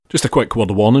Just a quick word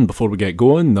of warning before we get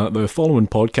going that the following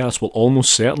podcast will almost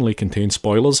certainly contain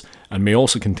spoilers and may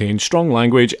also contain strong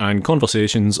language and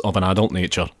conversations of an adult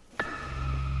nature.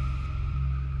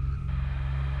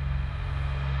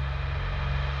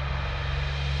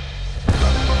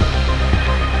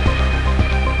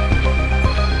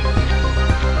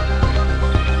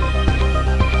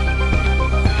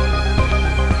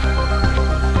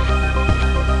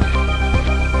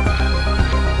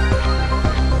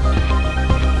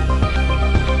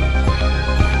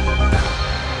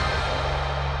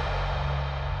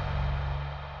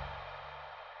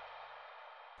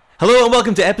 Hello and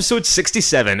welcome to episode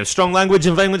 67 of Strong Language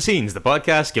and Violent Scenes, the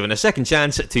podcast giving a second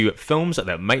chance to films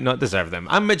that might not deserve them.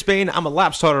 I'm Mitch Bain, I'm a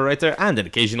lapsed horror writer and an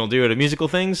occasional doer of musical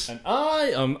things. And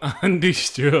I am Andy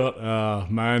Stewart.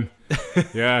 Man.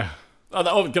 Yeah. By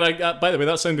the way,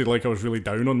 that sounded like I was really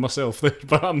down on myself there,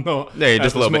 but I'm not. No,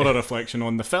 just a little bit. It's more a reflection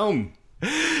on the film.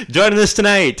 Joining us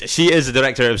tonight, she is the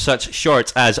director of such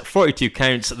shorts as 42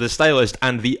 Counts, The Stylist,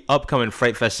 and the upcoming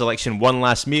Fright Fest selection One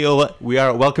Last Meal. We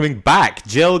are welcoming back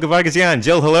Jill Gavargazian.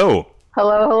 Jill, hello.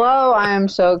 Hello. I am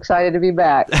so excited to be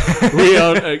back. We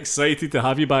are excited to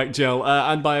have you back, Jill.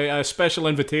 And by a special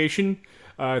invitation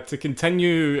to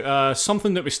continue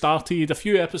something that we started a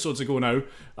few episodes ago now,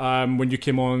 when you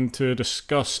came on to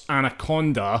discuss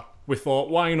Anaconda, we thought,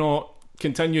 why not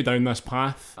continue down this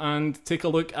path and take a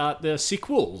look at the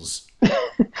sequels.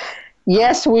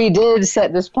 Yes, we did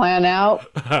set this plan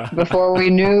out before we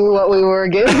knew what we were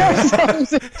getting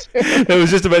ourselves into. I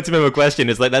was just about to make a question.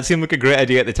 It's like, that seemed like a great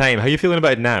idea at the time. How are you feeling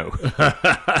about it now?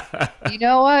 You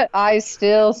know what? I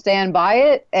still stand by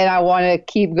it, and I want to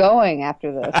keep going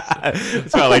after this.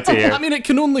 That's what I like to hear. I mean, it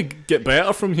can only get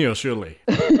better from here, surely.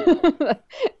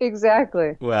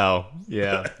 Exactly. Well,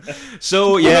 yeah.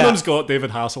 So, One yeah. of them's got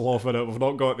David Hasselhoff in it. We've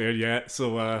not got there yet,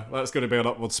 so that's going to be an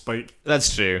upward spike.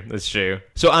 That's true.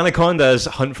 So Anaconda's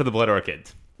Hunt for the Blood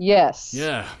Orchid. Yes.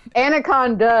 Yeah.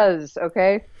 Anacondas,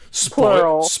 okay?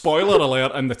 Plural. Spoiler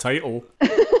alert in the title.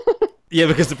 Yeah,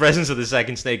 because the presence of the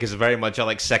second snake is very much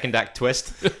a second act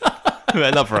twist.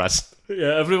 Not for us.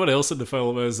 Yeah, everyone else in the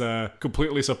film is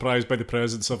completely surprised by the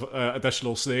presence of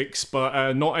additional snakes,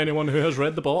 but not anyone who has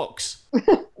read the box.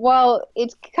 Well,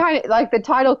 it's kind of like the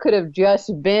title could have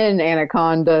just been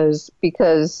Anacondas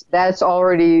because that's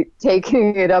already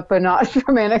taking it up a notch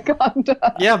from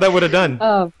Anaconda. Yeah, that would have done.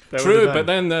 True, but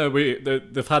then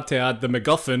they've had to add the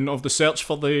MacGuffin of the search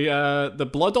for the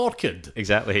blood orchid.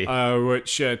 Exactly.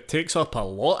 Which takes up a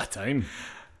lot of time.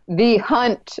 The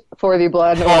hunt for the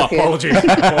blood Oh, orchid.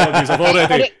 apologies. I've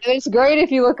already... It's great if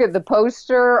you look at the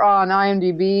poster on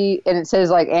IMDb and it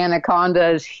says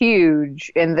Anaconda is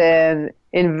huge, and then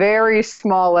in very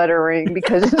small lettering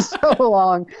because it's so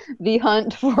long, the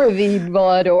hunt for the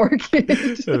blood orchid.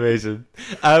 Amazing.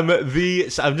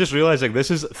 So I'm just realizing this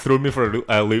has thrown me for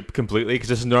a loop completely, because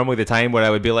this is normally the time where I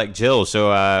would be like, Jill,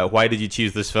 so why did you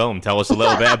choose this film? Tell us a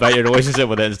little bit about your relationship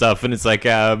with it and stuff. And it's like,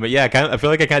 I feel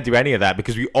like I can't do any of that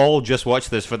because we all just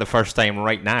watched this for the first time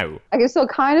right now. I guess I'll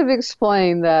kind of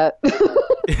explain that.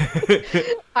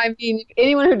 I mean,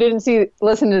 anyone who didn't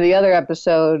listen to the other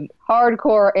episode,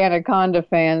 hardcore Anaconda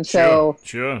fan, so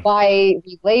Sure. by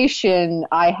relation,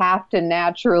 I have to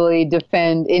naturally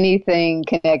defend anything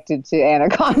connected to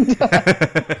Anaconda.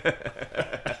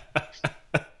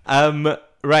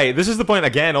 Right, this is the point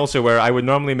again also where I would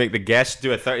normally make the guest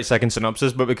do a 30-second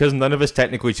synopsis, but because none of us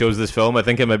technically chose this film, I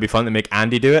think it might be fun to make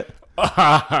Andy do it.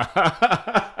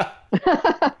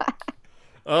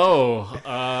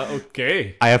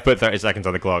 Okay. I have put 30 seconds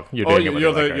on the clock. You're doing it with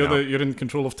you're in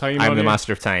control of time. I'm the you?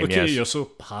 master of time, Look yes. at you, you're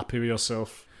so happy with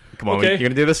yourself. Come on, Okay. you're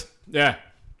going to do this? Yeah.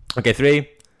 Okay, 3,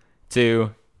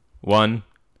 2, 1,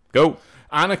 go.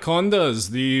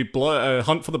 Anacondas, the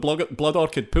Hunt for the Blood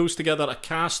Orchid, pulls together a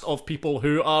cast of people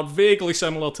who are vaguely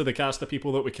similar to the cast of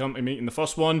people that we come to meet in the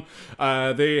first one.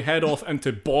 They head off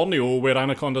into Borneo, where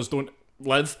anacondas don't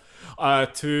live,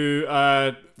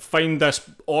 to find this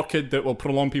orchid that will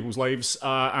prolong people's lives,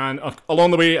 and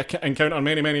along the way encounter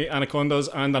many anacondas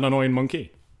and an annoying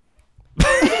monkey.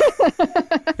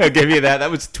 I'll give you that.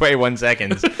 That was 21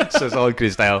 seconds. So solid crew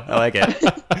style. I like it.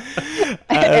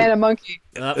 And a monkey.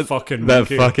 That fucking That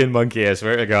monkey. fucking monkey, I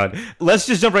swear to God. Let's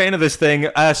just jump right into this thing.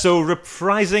 So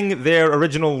reprising their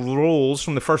original roles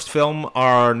from the first film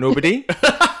are nobody.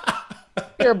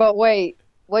 Here, but wait.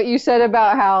 What you said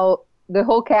about how the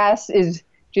whole cast is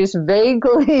just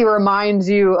vaguely reminds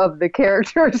you of the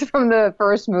characters from the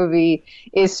first movie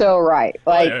is so right.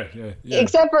 Yeah.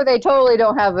 Except for they totally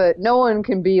don't have no one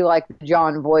can be like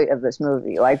John Voight of this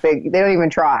movie. Like they don't even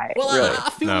try. Well, really. I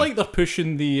feel No. like they're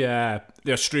pushing the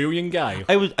the Australian guy.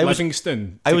 I was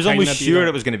Livingston. almost kinda be sure that.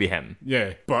 it was going to be him.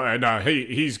 Yeah, but no,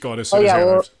 he's got as Oh soon as yeah,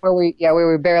 ever. where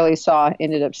we barely saw,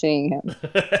 ended up seeing him.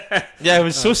 Yeah, I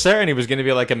was so certain he was going to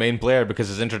be like a main player because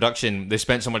his introduction, they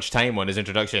spent so much time on his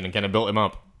introduction and kind of built him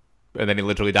up. And then he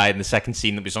literally died in the second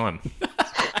scene that we saw him.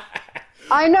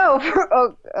 I know.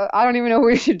 I don't even know if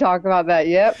we should talk about that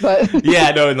yet, but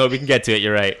Yeah, no, we can get to it,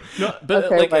 you're right. No, but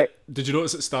Okay, wait. did you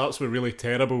notice it starts with really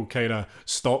terrible kind of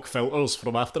stock filters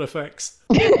from After Effects?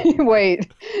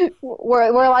 wait,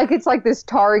 where like it's like this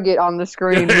target on the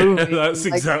screen moving, That's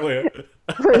like, exactly it.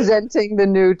 presenting the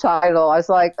new title. I was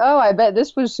like, oh, I bet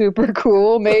this was super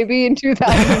cool. Maybe in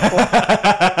 2004.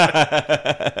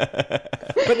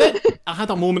 But then I had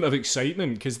a moment of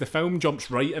excitement because the film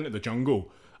jumps right into the jungle,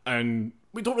 and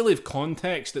we don't really have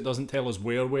context. It doesn't tell us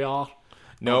where we are.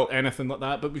 No. Or anything like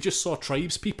that, but we just saw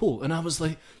tribes people, and I was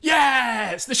like,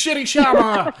 yeah, it's the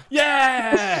Shirishama,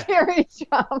 yeah. Very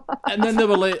drama. And then they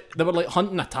were like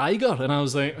hunting a tiger, and I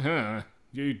was like, huh,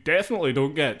 you definitely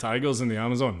don't get tigers in the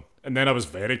Amazon. And then I was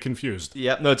very confused.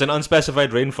 Yep, no, it's an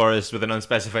unspecified rainforest with an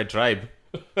unspecified tribe.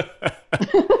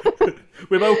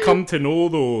 We will come to know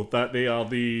though that they are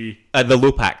the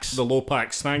Lopax.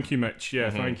 Lopax. Thank you, Mitch. Yeah,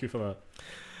 thank you for that.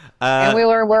 And we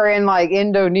learned we're in like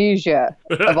Indonesia,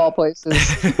 of all places.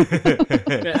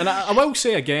 Yeah, and I will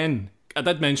say again, I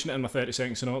did mention it in my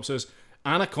 30-second synopsis,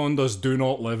 anacondas do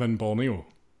not live in Borneo.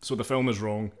 So the film is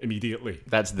wrong immediately.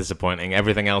 That's disappointing.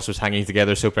 Everything else was hanging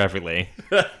together so perfectly.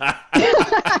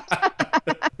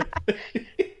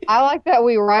 I like that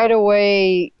we right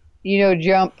away,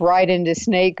 jump right into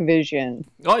snake vision.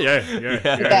 Oh, yeah.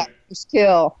 That was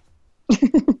kill.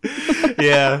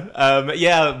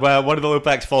 Well, one of the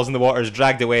Lopax falls in the water, is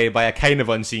dragged away by a kind of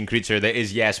unseen creature that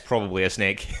is, yes, probably a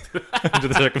snake under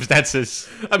the circumstances.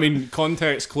 I mean,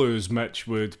 context clues, Mitch,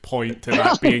 would point to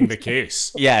that being the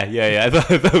case. Yeah. I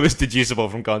thought that was deducible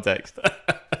from context.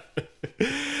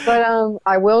 But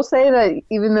I will say that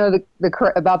even though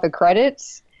about the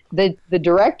credits, the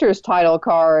director's title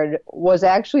card was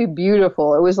actually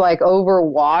beautiful. It was like over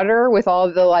water with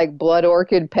all the like blood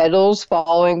orchid petals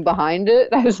falling behind it.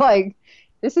 I was like,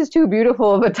 this is too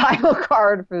beautiful of a title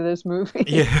card for this movie.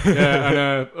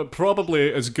 Yeah, and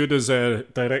probably as good as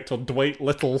director Dwight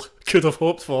Little could have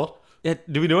hoped for. Yeah,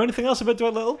 do we know anything else about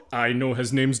Dwight Little? I know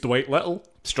his name's Dwight Little.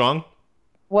 Strong?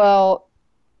 Well,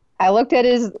 I looked at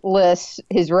his list,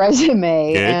 his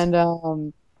resume, Good.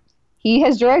 and he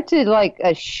has directed like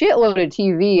a shitload of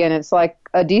TV, and it's like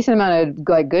a decent amount of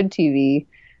like good TV.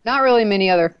 Not really many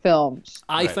other films.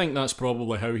 I think that's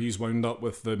probably how he's wound up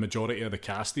with the majority of the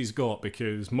cast he's got,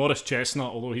 because Morris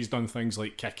Chestnut, although he's done things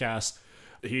like Kick-Ass,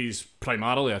 he's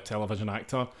primarily a television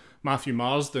actor. Matthew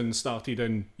Marsden started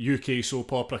in UK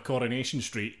soap opera Coronation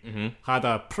Street, had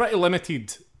a pretty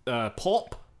limited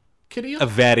pop career. A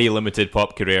very limited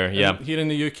pop career, yeah. Here in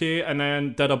the UK, and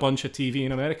then did a bunch of TV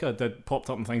in America, popped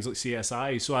up in things like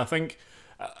CSI. So I think,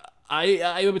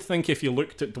 I would think if you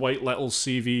looked at Dwight Little's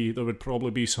CV, there would probably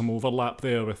be some overlap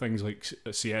there with things like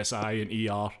CSI and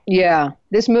ER. Yeah,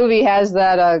 this movie has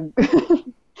that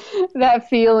that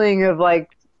feeling of like,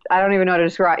 I don't even know how to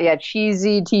describe. Yeah,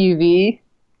 cheesy TV.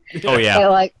 Oh,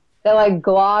 yeah. That like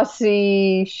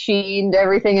glossy sheen to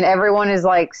everything, and everyone is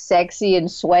like sexy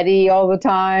and sweaty all the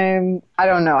time. I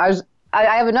don't know. I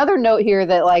have another note here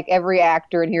that like every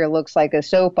actor in here looks like a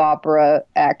soap opera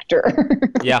actor.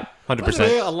 Yeah, By the way,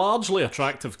 100%. a largely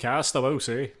attractive cast, I will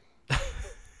say,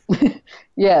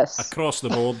 Yes. across the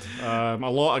board. A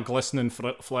lot of glistening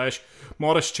flesh.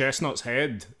 Morris Chestnut's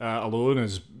head alone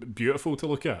is beautiful to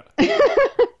look at.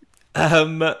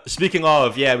 Speaking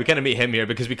of, we kind of meet him here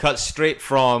because we cut straight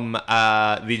from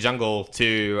the jungle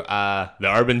to the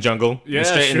urban jungle. Yeah,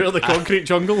 Straight sure, the concrete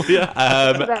jungle, yeah.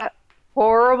 That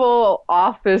horrible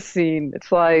office scene.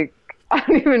 It's like, I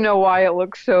don't even know why it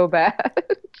looks so bad.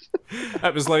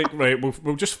 It was like, right,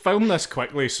 we'll just film this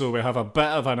quickly so we have a bit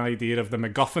of an idea of the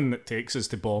MacGuffin that takes us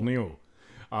to Borneo.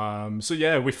 So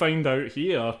yeah, we find out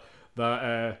here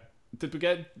that,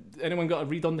 anyone got a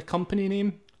read on the company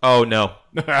name? Oh, no.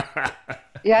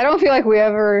 Yeah, I don't feel like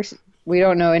we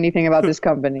don't know anything about this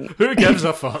company. Who gives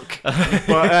a fuck?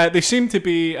 But they seem to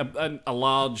be a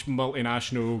large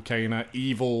multinational kind of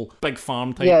evil big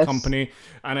farm type company,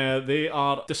 and they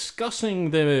are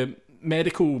discussing the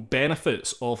medical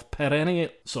benefits of perennial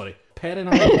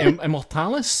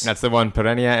immortalis. That's the one,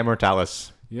 Perennia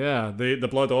Immortalis. Yeah, the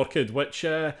blood orchid, which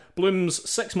blooms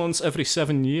 6 months every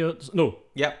 7 years. No,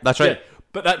 Yep, that's right. yeah,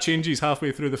 but that changes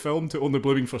halfway through the film to only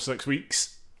blooming for 6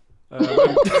 weeks.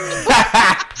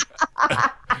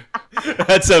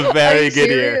 That's a Are very you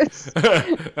good ear.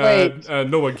 serious? Wait.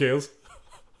 No one cares.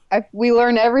 we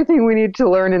learn everything we need to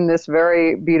learn in this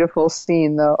very beautiful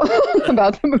scene, though,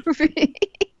 about the movie.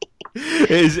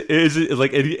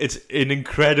 It's an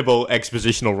incredible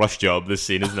expositional rush job, this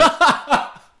scene, isn't it?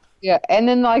 Yeah, and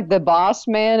then like the boss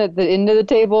man at the end of the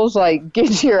table's like,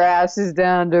 get your asses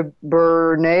down to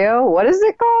Borneo. What is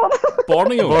it called?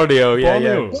 Borneo,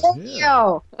 yeah.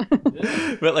 Borneo.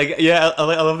 But like, yeah, I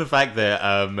love the fact that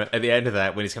at the end of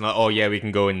that, when he's kind of like, oh yeah, we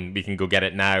can go get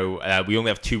it now. We only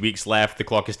have 2 weeks left. The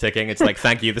clock is ticking. It's like,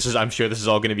 thank you. I'm sure this is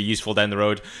all going to be useful down the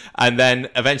road. And then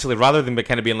eventually, rather than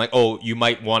kind of being like, oh, you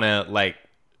might want to like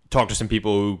talk to some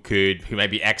people who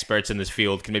might be experts in this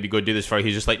field, can maybe go do this for you.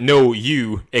 He's just like, no,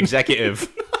 you,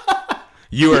 executive,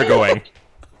 you are going.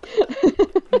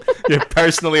 You're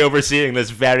personally overseeing this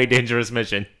very dangerous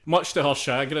mission. Much to her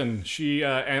chagrin, she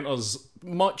enters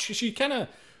she kind of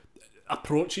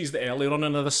approaches the early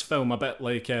running of this film a bit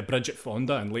like Bridget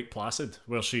Fonda in Lake Placid,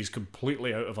 where she's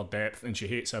completely out of her depth and she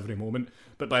hates every moment.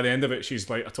 But by the end of it, she's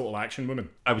like a total action woman.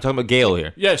 Are we talking about Gale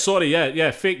here? Yeah, sorry,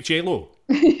 yeah, fake J-Lo.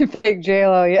 Fake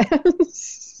J-Lo,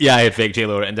 yes. Yeah, I had fake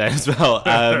J-Lo written down as well.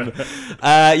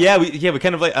 We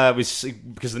kind of like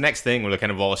because the next thing we're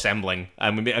kind of all assembling,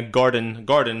 and we meet Gordon,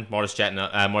 Morris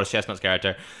Chestnut's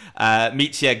character,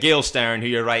 meets Gale Stern, who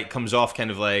you're right comes off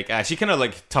kind of like she kind of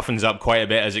like toughens up quite a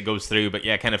bit as it goes through, but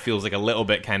yeah, kind of feels like a little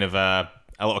bit kind of a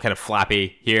little kind of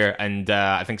flappy here, and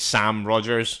I think Sam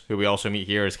Rogers, who we also meet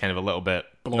here, is kind of a little bit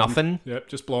blonde. Nothing. Yep,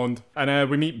 just blonde. And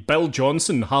we meet Bill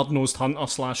Johnson, hard-nosed hunter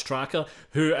 / tracker,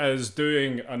 who is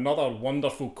doing another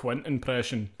wonderful Quint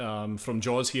impression from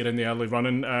Jaws here in the early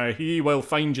running. He will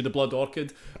find you the Blood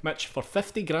Orchid, Mitch, for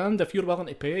 50 grand if you're willing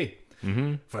to pay.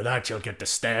 Mm-hmm. For that, you'll get the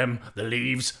stem, the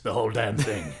leaves, the whole damn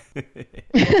thing.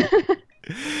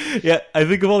 Yeah, I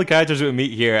think of all the characters that we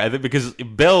meet here, I think because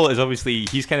Bill is obviously,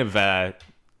 he's kind of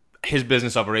his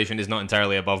business operation is not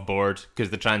entirely above board because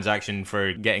the transaction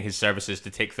for getting his services to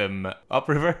take them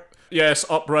upriver. Yes,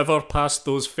 upriver, past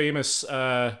those famous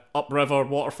upriver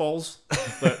waterfalls.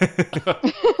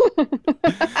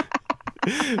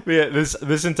 Yeah,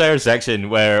 this entire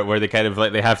section where they kind of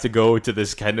like they have to go to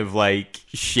this kind of like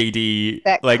shady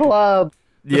club.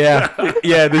 Yeah,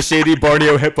 the shady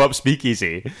Borneo hip hop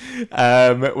speakeasy,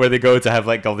 where they go to have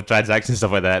like all the transactions and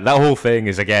stuff like that. That whole thing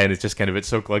is it's just kind of it's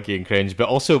so clunky and cringe. But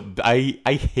also, I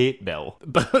hate Bill.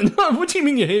 But what do you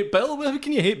mean you hate Bill? How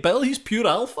can you hate Bill? He's pure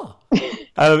alpha.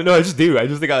 No, I just do. I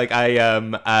just think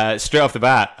I straight off the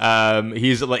bat,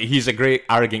 he's a great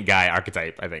arrogant guy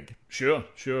archetype. I think. Sure.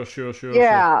 Yeah,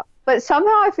 Sure. but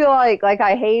somehow I feel like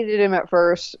I hated him at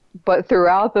first, but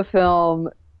throughout the film,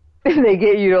 they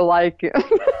get you to like him.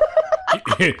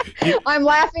 I'm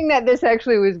laughing that this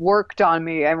actually was worked on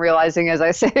me. I'm realizing as I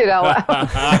say it out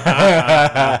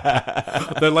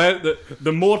loud.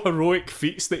 The more heroic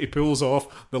feats that he pulls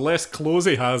off, the less clothes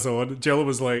he has on. Jill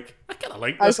was like, I kind of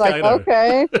like this guy now.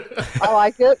 Okay, I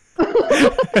like it.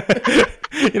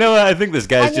 You know what? I think this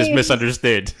guy's just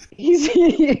misunderstood. He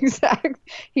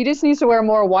just needs to wear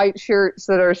more white shirts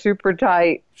that are super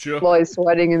tight. Sure. While he's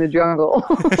sweating in the jungle.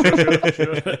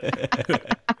 Sure.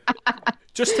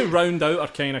 Just to round out our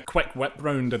kind of quick whip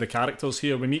round of the characters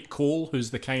here, we meet Cole,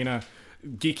 who's the kind of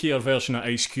geekier version of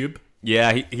Ice Cube.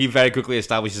 Yeah, he very quickly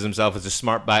establishes himself as a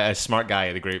smart guy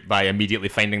of the group by immediately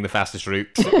finding the fastest route.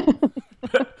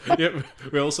 Yep.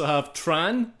 We also have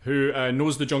Tran, who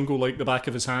knows the jungle like the back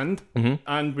of his hand. Mm-hmm.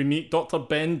 And we meet Dr.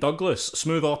 Ben Douglas,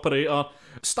 smooth operator.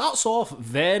 Starts off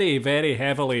very, very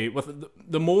heavily with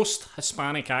the most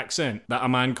Hispanic accent that a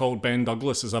man called Ben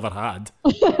Douglas has ever had.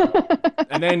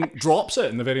 And then drops it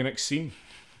in the very next scene.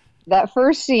 That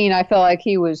first scene, I felt like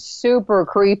he was super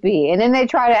creepy. And then they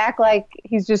try to act like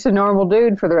he's just a normal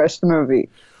dude for the rest of the movie.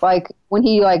 Like, when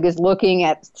he, is looking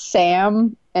at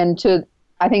Sam and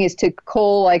I think it's to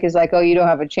Cole, is like, oh, you don't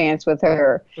have a chance with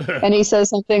her. And he says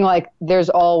something like, there's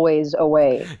always a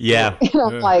way. Yeah. And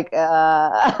I'm like,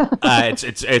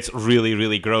 It's really,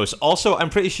 really gross. Also, I'm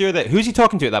pretty sure that, who's he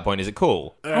talking to at that point? Is it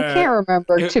Cole? I can't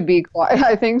remember, to be quiet.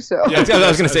 I think so. Yeah, I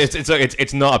was going to say,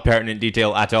 it's not a pertinent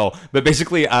detail at all. But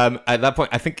basically, at that point,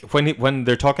 I think when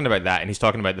they're talking about that, and he's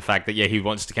talking about the fact that, he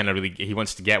wants to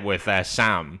get with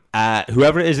Sam,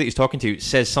 whoever it is that he's talking to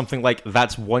says something like,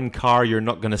 that's one car you're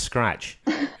not going to scratch.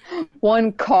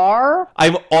 One car?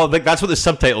 That's what the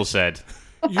subtitle said.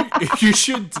 You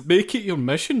should make it your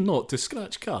mission not to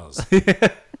scratch cars.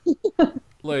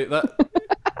 Like that.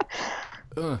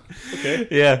 Okay.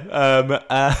 Yeah.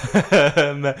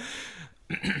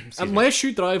 Unless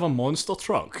you drive a monster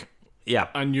truck. Yeah.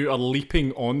 And you are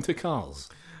leaping onto cars.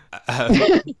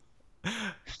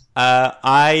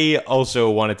 I also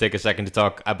want to take a second to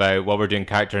talk about, while we're doing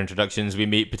character introductions, we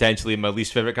meet potentially my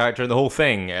least favorite character in the whole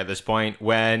thing at this point.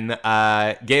 When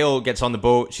Gail gets on the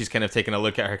boat, she's kind of taking a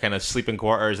look at her kind of sleeping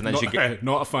quarters, and then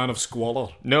not a fan of squalor.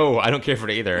 No, I don't care for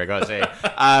it either, I gotta say.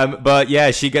 But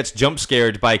yeah, she gets jump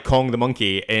scared by Kong the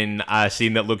monkey in a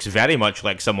scene that looks very much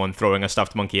like someone throwing a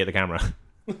stuffed monkey at the camera.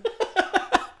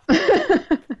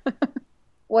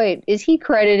 Wait, is he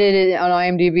credited on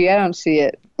IMDb? I don't see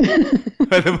it.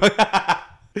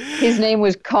 His name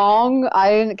was Kong. I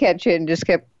didn't catch it and just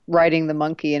kept writing the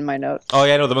monkey in my notes. Oh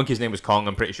yeah, no, the monkey's name was Kong,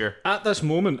 I'm pretty sure. At this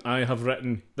moment, I have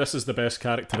written, this is the best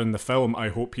character in the film, I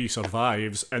hope he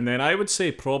survives. And then I would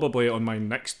say probably on my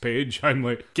next page, I'm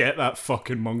like, get that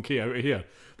fucking monkey out of here.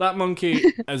 That monkey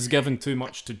is given too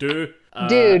much to do.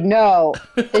 Dude, no.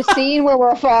 The scene where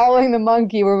we're following the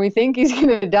monkey, where we think he's going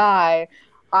to die,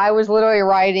 I was literally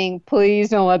writing, please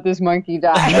don't let this monkey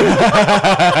die.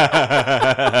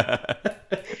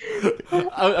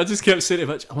 I just kept saying to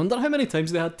Mitch, I wonder how many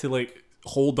times they had to like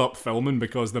hold up filming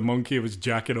because the monkey was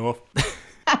jacking off.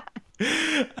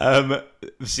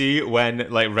 See, when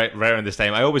like right around this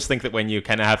time, I always think that when you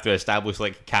kind of have to establish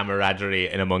like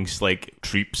camaraderie in amongst like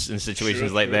troops in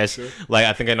situations like this, like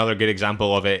I think another good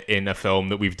example of it in a film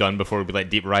that we've done before would be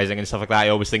like Deep Rising and stuff like that. I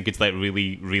always think it's like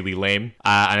really, really lame,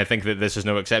 and I think that this is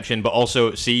no exception. But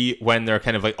also, see when they're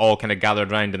kind of like all kind of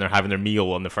gathered around and they're having their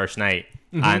meal on the first night.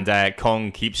 Mm-hmm. And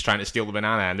Kong keeps trying to steal the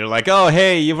banana, and they're like, "Oh,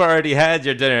 hey, you've already had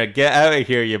your dinner. Get out of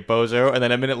here, you bozo!" And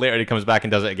then a minute later, he comes back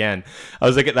and does it again. I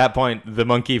was like, at that point, the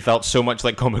monkey felt so much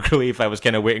like comic relief. I was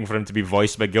kind of waiting for him to be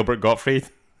voiced by Gilbert Gottfried.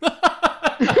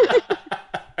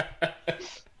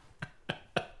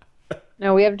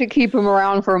 No, we have to keep him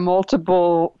around for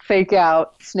multiple fake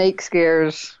out snake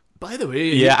scares. By the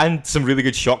way, yeah, and some really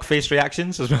good shock face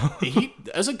reactions as well. He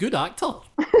is a good actor.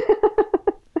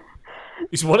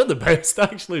 He's one of the best,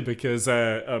 actually, because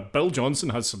Bill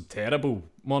Johnson has some terrible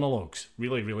monologues.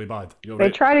 Really, really bad. They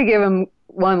try to give him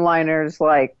one-liners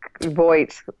like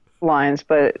voice lines,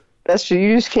 but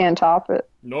you just can't top it.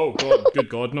 No, God, good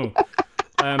God, no.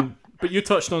 But you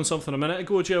touched on something a minute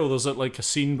ago, Jill. There's like a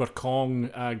scene where Kong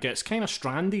gets kind of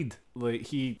stranded. Like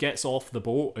he gets off the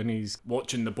boat and he's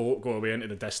watching the boat go away into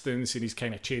the distance, and he's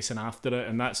kind of chasing after it.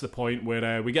 And that's the point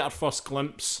where we get our first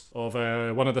glimpse of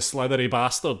one of the slithery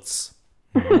bastards.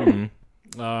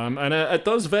 Mm-hmm. And it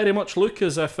does very much look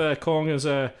as if Kong is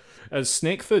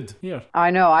snake food here.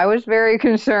 I know. I was very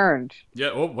concerned. Yeah.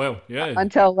 Oh well. Yeah.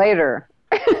 Until later.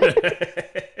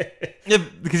 Yeah,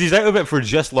 because he's out of it for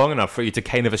just long enough for you to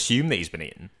kind of assume that he's been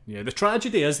eaten. Yeah. The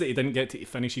tragedy is that he didn't get to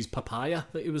finish his papaya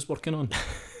that he was working on.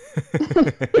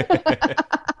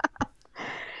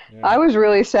 Yeah. I was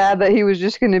really sad that he was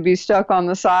just going to be stuck on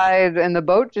the side, and the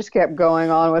boat just kept going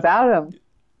on without him.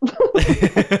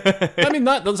 I mean,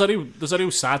 there's a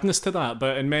real sadness to that,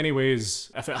 but in many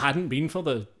ways, if it hadn't been for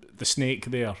the snake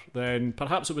there, then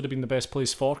perhaps it would have been the best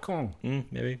place for Kong.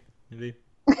 Maybe.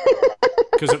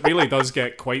 Because it really does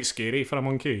get quite scary for a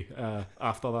monkey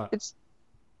after that. It's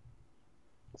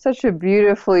such a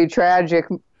beautifully tragic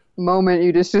moment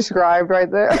you just described right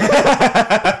there.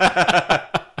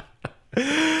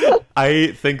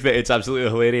 I think that it's absolutely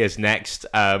hilarious next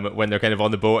when they're kind of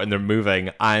on the boat and they're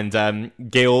moving, and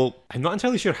Gail, I'm not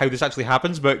entirely sure how this actually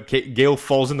happens, but Gail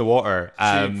falls in the water.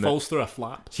 She falls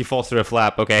through a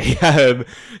flap. Okay.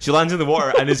 She lands in the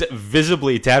water and is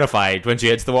visibly terrified when she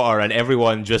hits the water, and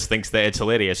everyone just thinks that it's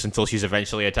hilarious until she's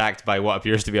eventually attacked by what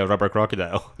appears to be a rubber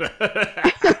crocodile.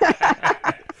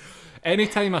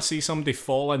 Anytime I see somebody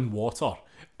fall in water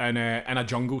in a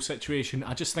jungle situation,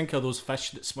 I just think of those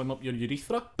fish that swim up your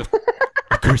urethra.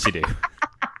 Of course you do.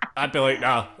 I'd be like,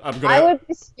 nah, I would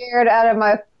be scared out of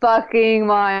my fucking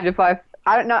mind if I'm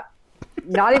not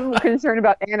even concerned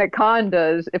about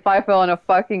anacondas if I fell in a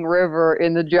fucking river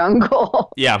in the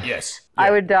jungle. Yeah. Yes. I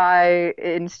would die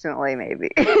instantly, maybe.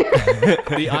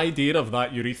 The idea of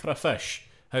that urethra fish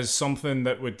has something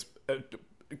that would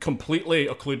completely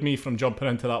occlude me from jumping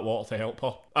into that water to help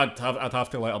her. I'd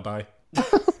have to let her die.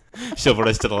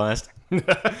 Chivalrous to the last.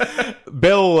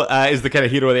 Bill is the kind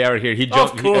of hero of the hour here. He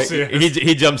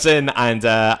jumps in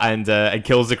and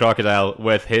kills the crocodile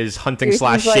with his hunting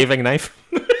 / shaving knife.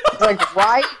 Like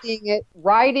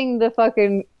riding the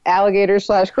fucking alligator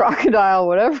 / crocodile,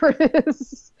 whatever it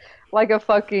is, like a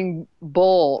fucking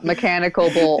bull, mechanical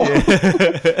bull.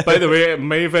 By the way, it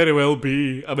may very well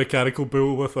be a mechanical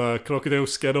bull with a crocodile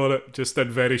skin on it, just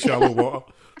in very shallow water.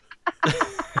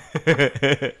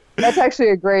 That's actually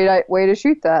a great way to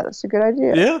shoot that. That's a good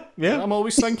idea. Yeah. I'm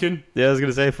always thinking. Yeah, I was going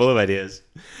to say, full of ideas.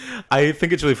 I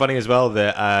think it's really funny as well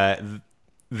that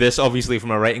this obviously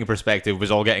from a writing perspective was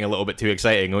all getting a little bit too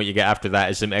exciting. What you get after that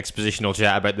is some expositional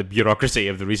chat about the bureaucracy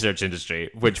of the research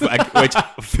industry, which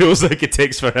feels like it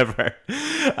takes forever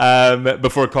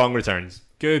before Kong returns.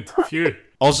 Good. Phew.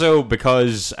 Also,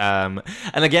 because, and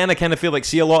again, I kind of feel like,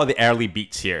 see a lot of the early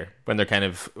beats here when they're kind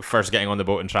of first getting on the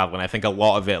boat and traveling. I think a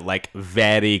lot of it, like,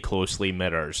 very closely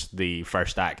mirrors the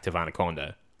first act of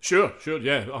Anaconda. Sure,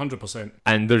 yeah, 100%.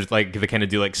 And there's, like, they kind of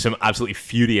do, like, some absolutely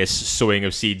furious sowing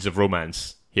of seeds of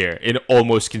romance here. In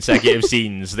almost consecutive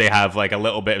scenes, they have, like, a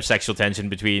little bit of sexual tension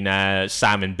between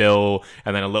Sam and Bill,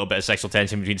 and then a little bit of sexual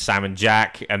tension between Sam and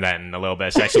Jack, and then a little bit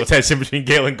of sexual tension between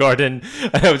Gale and Gordon.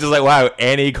 And I was just like, wow,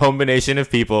 any combination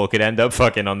of people could end up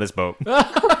fucking on this boat.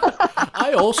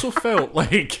 I also felt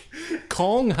like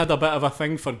Kong had a bit of a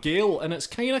thing for Gale, and it's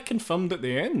kind of confirmed at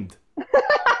the end.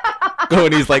 Oh,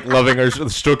 and he's like loving her,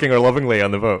 stroking her lovingly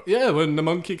on the boat. Yeah, when the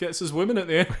monkey gets his woman at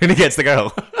the end. And he gets the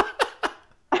girl.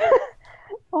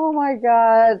 Oh my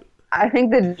god. I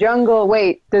think the jungle.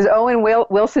 Wait, does Owen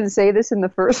Wilson say this in the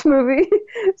first movie?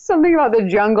 Something about the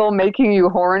jungle making you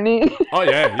horny. Oh,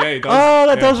 yeah, he does. Oh,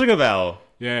 that does ring a bell.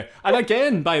 Yeah, and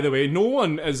again, by the way, no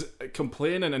one is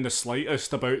complaining in the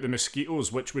slightest about the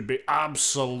mosquitoes, which would be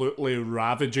absolutely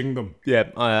ravaging them.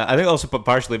 Yeah, I think also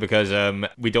partially because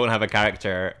we don't have a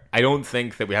character. I don't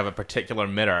think that we have a particular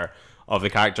mirror of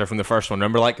the character from the first one.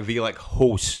 Remember, like, the, like,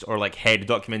 host or, like, head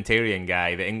documentarian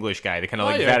guy, the English guy, the kind of,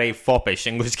 like, very foppish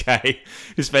English guy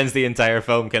who spends the entire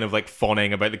film kind of, like,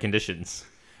 fawning about the conditions.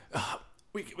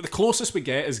 The closest we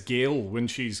get is Gale when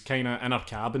she's kind of in her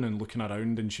cabin and looking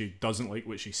around, and she doesn't like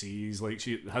what she sees. Like,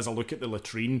 she has a look at the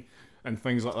latrine and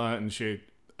things like that, and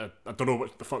I don't know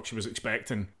what the fuck she was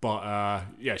expecting, but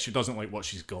yeah, she doesn't like what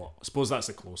she's got. I suppose that's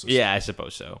the closest. Yeah, I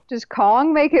suppose so. Does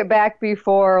Kong make it back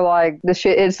before, like, the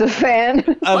shit hits the fan?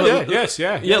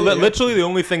 Yeah. Literally the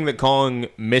only thing that Kong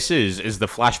misses is the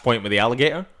flashpoint with the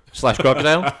alligator.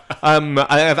 /crocodile.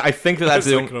 I think that's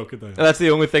the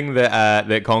only thing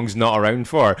that Kong's not around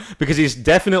for, because he's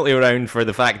definitely around for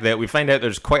the fact that we find out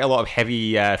there's quite a lot of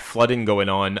heavy flooding going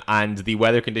on, and the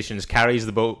weather conditions carries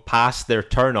the boat past their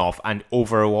turnoff and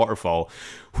over a waterfall.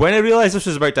 When I realized this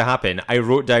was about to happen, I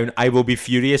wrote down, "I will be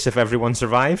furious if everyone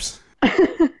survives."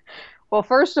 Well,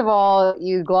 first of all,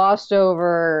 you glossed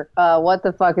over, what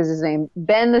the fuck is his name?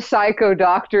 Ben the psycho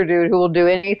doctor dude who will do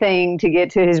anything to get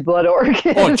to his blood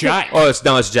organ. Oh, Jack.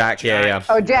 It's Jack. Yeah.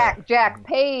 Oh, Jack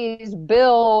pays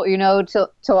Bill, to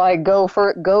like go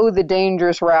the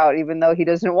dangerous route, even though he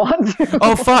doesn't want to.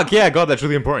 Oh, fuck. Yeah, God, that's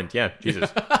really important. Yeah,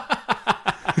 Jesus.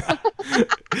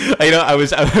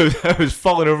 I was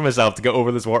falling over myself to get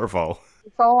over this waterfall.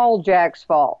 It's all Jack's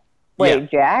fault. Wait, yeah.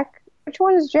 Jack? Which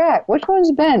one is Jack? Which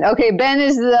one's Ben? Okay, Ben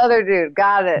is the other dude.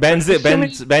 Got it. Ben's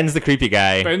the creepy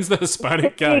guy. Ben's the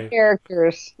Hispanic guy.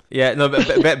 Characters. Yeah, no,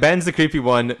 Ben's the creepy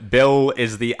one. Bill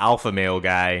is the alpha male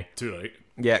guy. Too right.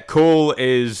 Yeah, Cole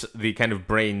is the kind of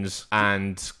brains,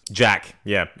 and Jack,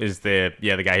 is the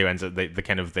guy who ends up the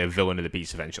kind of the villain of the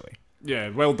piece eventually. Yeah,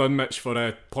 well done, Mitch,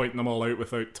 for pointing them all out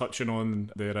without touching on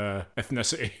their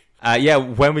ethnicity.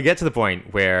 When we get to the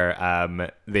point where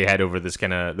they head over this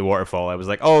kind of the waterfall, I was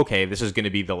like, oh, okay, this is going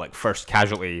to be the like first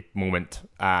casualty moment.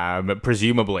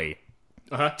 Presumably,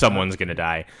 someone's going to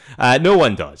die. No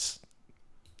one does.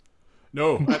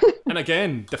 No, and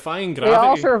again, defying gravity. They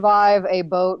all survive a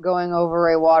boat going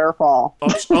over a waterfall.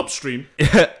 Upstream.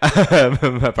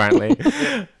 Apparently.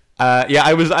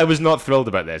 I was not thrilled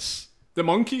about this. The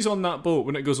monkeys on that boat,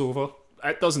 when it goes over,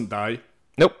 it doesn't die.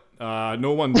 Nope.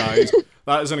 No one dies.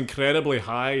 That is an incredibly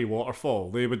high waterfall.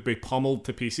 They would be pummeled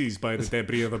to pieces by the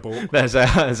debris of the boat. There's a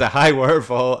high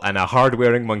waterfall and a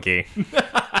hard-wearing monkey.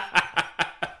 Oh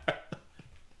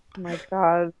my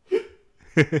god.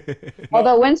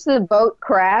 Although once the boat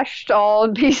crashed all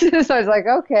in pieces, I was like,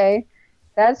 okay,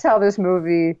 that's how this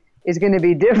movie is going to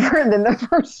be different than the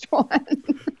first one.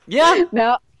 Yeah.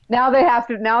 Now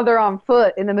they're on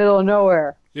foot in the middle of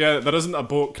nowhere. Yeah, there isn't a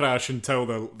boat crash until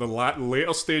the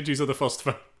later stages of the first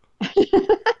film.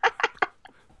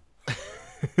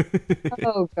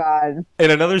 Oh god.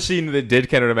 In another scene that did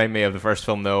kind of remind me of the first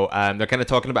film, though, they're kind of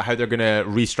talking about how they're going to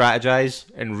re-strategize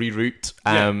and reroute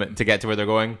to get to where they're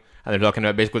going. And they're talking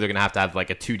about basically they're going to have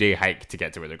like a 2-day hike to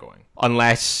get to where they're going.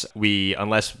 Unless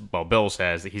Bill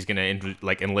says that he's going to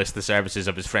enlist the services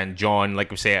of his friend John, like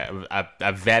we say,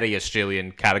 a very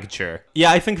Australian caricature.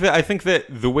 Yeah, I think that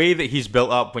the way that he's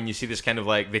built up, when you see this kind of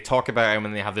like, they talk about him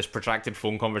and they have this protracted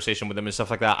phone conversation with him and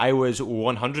stuff like that, I was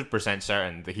 100%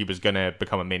 certain that he was going to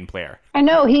become a main player. I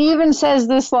know, he even says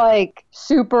this like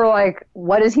super like,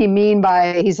 what does he mean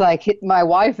by, he's like, my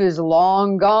wife is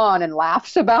long gone, and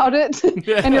laughs about it. And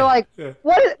you're like,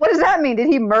 what does that mean? Did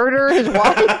he murder his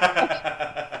wife?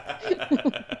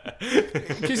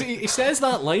 Because he says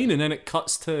that line and then it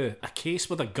cuts to a case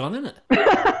with a gun in it.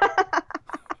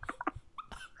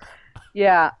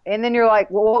 Yeah, and then you're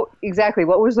like, well, exactly.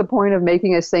 What was the point of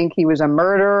making us think he was a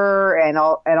murderer and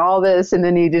all this, and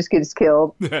then he just gets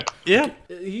killed? Yeah.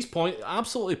 He's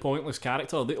absolutely pointless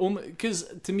character. The only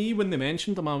because to me when they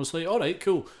mentioned him, I was like, all right,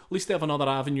 cool. At least they have another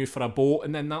avenue for a boat,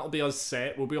 and then that'll be us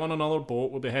set. We'll be on another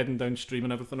boat. We'll be heading downstream,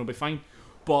 and everything will be fine.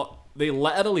 But they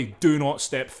literally do not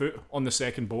step foot on the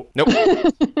second boat. Nope.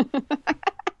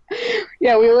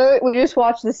 Yeah, we just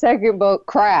watched the second boat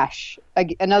crash.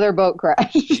 Another boat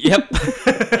crash. Yep. By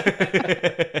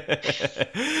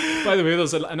the way,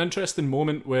 there's an interesting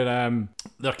moment where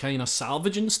they're kind of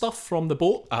salvaging stuff from the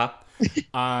boat.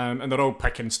 And they're all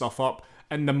picking stuff up.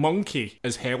 And the monkey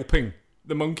is helping.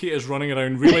 The monkey is running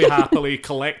around really happily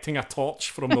collecting a torch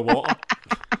from the water.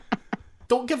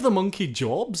 Don't give the monkey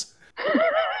jobs.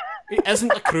 He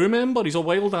isn't a crew member. He's a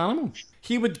wild animal.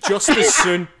 He would just as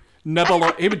soon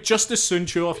he would just as soon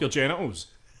chew off your genitals.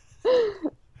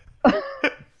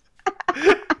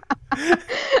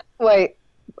 Wait,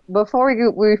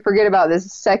 before we forget about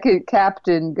this second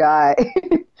captain guy,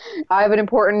 I have an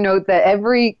important note that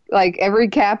every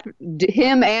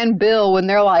him and Bill, when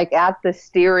they're like at the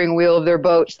steering wheel of their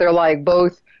boats, they're like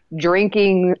both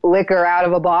drinking liquor out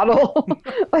of a bottle.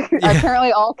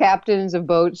 Apparently all captains of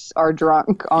boats are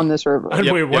drunk on this river. And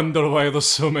we wonder why there's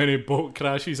so many boat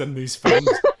crashes in these films.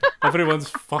 Everyone's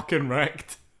fucking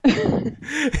wrecked.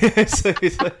 It's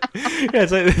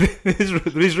like,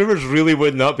 these rivers really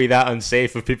would not be that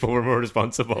unsafe if people were more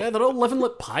responsible. Yeah, they're all living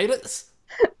like pirates.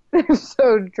 They're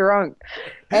so drunk.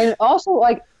 And also,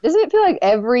 like, doesn't it feel like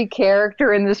every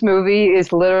character in this movie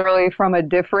is literally from a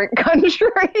different country?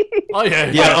 Oh,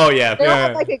 yeah. Yeah, oh, yeah. They all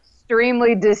have, like,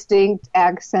 extremely distinct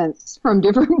accents from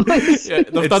different places. Yeah,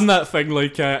 they've done that thing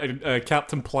like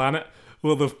Captain Planet,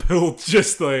 where they've pulled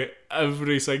just, like,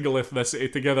 every single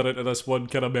ethnicity together into this one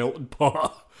kind of melting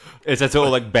pot. It's a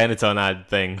total, like, Benetton ad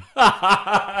thing.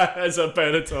 It's a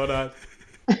Benetton ad.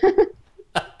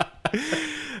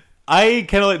 I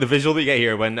kind of like the visual that you get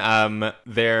here when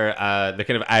they're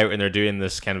kind of out and they're doing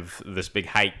this big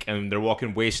hike and they're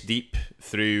walking waist deep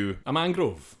through A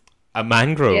mangrove. a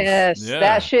mangrove. Yes, Yeah.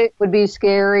 that shit would be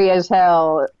scary as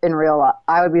hell in real life.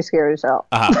 I would be scared as hell.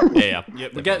 Yeah.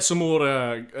 Yep, we get some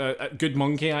more good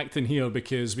monkey acting here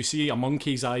because we see a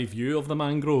monkey's eye view of the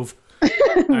mangrove.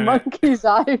 Monkey's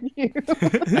eye view.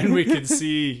 And we can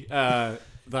see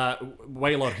that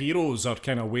while our heroes are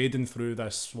kind of wading through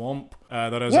this swamp,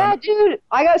 there is Yeah, dude,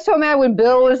 I got so mad when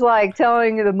Bill was like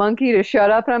telling the monkey to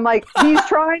shut up, and I'm like, he's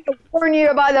trying to warn you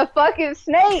about the fucking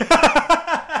snake.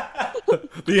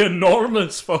 the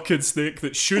enormous fucking snake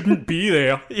that shouldn't be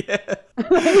there.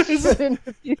 It's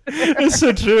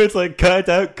so true. It's like, cut it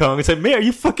out, Kong. It's like, mate, are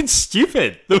you fucking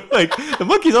stupid? Like, the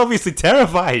monkey's obviously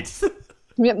terrified.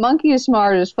 Monkey is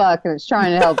smart as fuck, and it's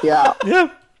trying to help you out.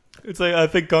 Yeah. It's like, I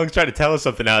think Kong's trying to tell us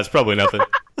something now. It's probably nothing.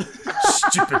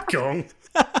 Stupid Kong.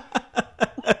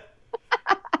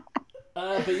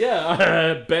 But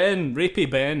yeah, Rapey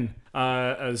Ben,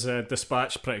 is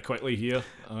dispatched pretty quickly here.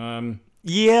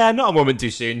 Yeah, not a moment too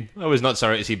soon. I was not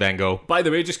sorry to see Ben go. By the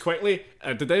way, just quickly,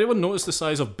 did anyone notice the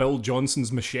size of Bill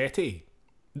Johnson's machete?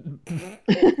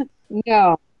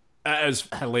 No. It is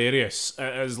hilarious.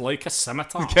 It is like a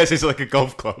scimitar. I guess it's like a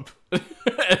golf club.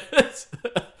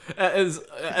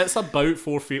 It's about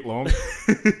 4 feet long.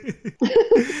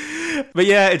 But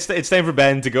yeah, it's time for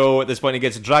Ben to go. At this point, he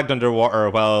gets dragged underwater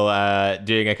while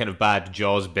doing a kind of bad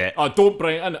Jaws bit. Oh, don't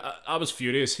bring... And I was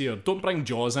furious here. Don't bring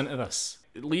Jaws into this.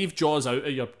 Leave Jaws out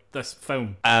of this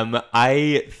film.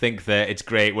 I think that it's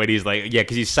great when he's like, yeah,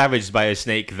 because he's savaged by a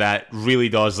snake that really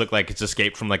does look like it's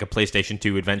escaped from like a PlayStation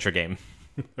 2 adventure game.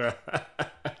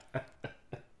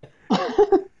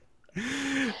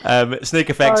 Snake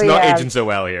effects not aging so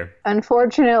well here.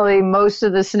 Unfortunately, most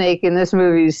of the snake in this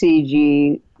movie is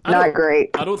CG. Not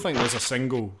great. I don't think there's a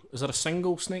single... Is there a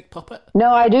single snake puppet?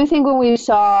 No, I do think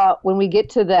when we get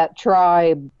to that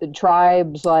tribe, the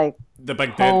tribe's like The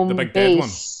big home dead one.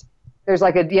 base, there's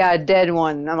like a dead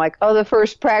one. I'm like, oh, the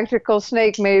first practical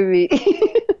snake maybe.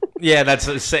 Yeah,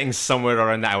 that's sitting somewhere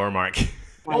around the hour mark.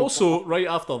 Also, right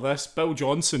after this, Bill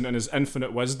Johnson, in his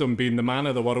infinite wisdom, being the man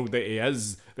of the world that he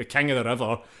is, the king of the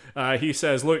river, he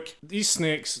says, look, these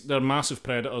snakes, they're massive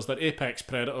predators, they're apex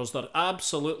predators, there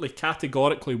absolutely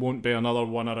categorically won't be another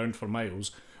one around for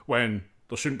miles, when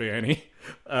there shouldn't be any.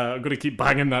 I'm going to keep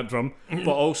banging that drum.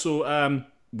 But also,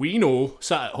 we know,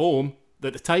 sat at home,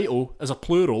 that the title is a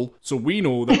plural, so we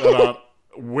know that there are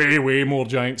way, way more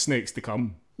giant snakes to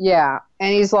come. Yeah,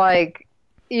 and he's like,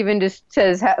 even just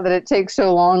says that it takes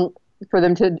so long for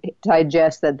them to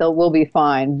digest that will be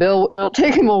fine. Bill, it'll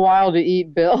take him a while to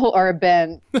eat Bill or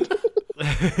Ben.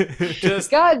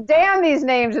 God damn these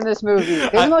names in this movie. They're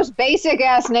the most basic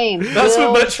ass names. That's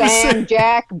Bill, what Mitch was Sam, saying.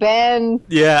 Jack, Ben.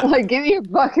 Yeah. Like, give me a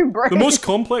fucking break. The most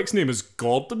complex name is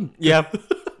Gordon. Yeah.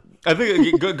 I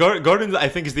think Gordon, I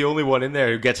think, is the only one in there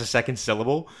who gets a second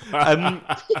syllable. Yep.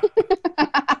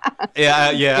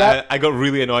 I got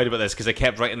really annoyed about this because I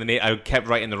kept writing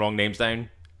the wrong names down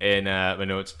in my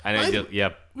notes, and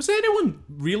Was anyone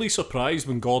really surprised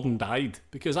when Gordon died?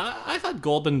 Because I had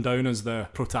Gordon down as the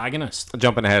protagonist.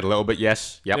 Jumping ahead a little bit,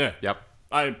 yes, Yeah. yep.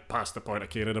 I passed the point of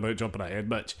caring about jumping ahead,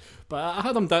 Mitch. But I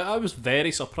had him down. I was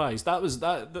very surprised.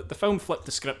 The film flipped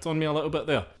the script on me a little bit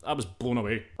there. I was blown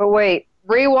away. But wait,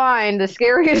 rewind. The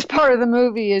scariest part of the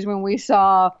movie is when we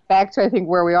saw, back to I think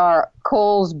where we are,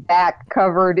 Cole's back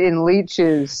covered in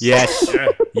leeches. Yes, Yeah.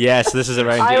 yes. This is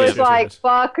around. I was yes, like, yes.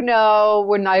 fuck no,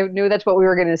 when I knew that's what we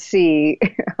were going to see.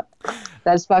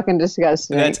 That's fucking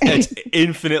disgusting. It's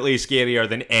infinitely scarier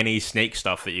than any snake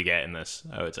stuff that you get in this,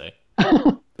 I would say.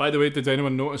 By the way, did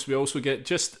anyone notice we also get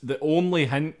just the only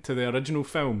hint to the original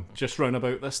film just round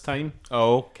about this time?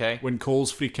 Oh, okay. When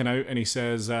Cole's freaking out and he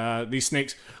says, these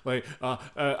snakes,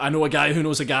 I know a guy who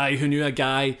knows a guy who knew a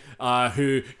guy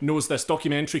who knows this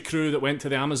documentary crew that went to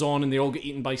the Amazon and they all get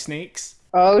eaten by snakes.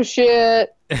 Oh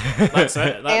shit. That's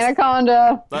it.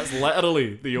 Anaconda. That's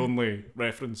literally the only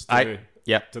reference to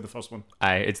the first one.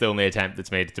 It's the only attempt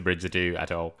that's made to bridge the two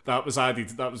at all. That was added.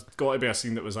 That was got to be a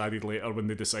scene that was added later when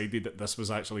they decided that this was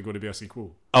actually going to be a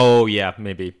sequel. Oh yeah,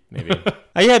 maybe.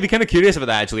 I'd be kind of curious about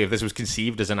that actually, if this was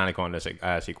conceived as an Anaconda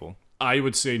sequel. I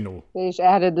would say no. They just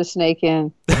added the snake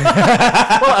in.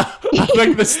 I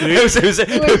think the snake.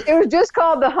 It was just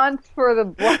called The Hunt for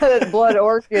the Blood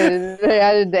Orchid, and they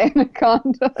added the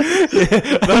anaconda.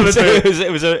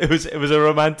 it was a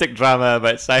romantic drama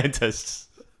about scientists.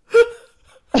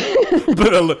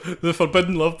 But the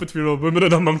forbidden love between a woman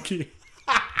and a monkey.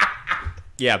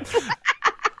 Yeah.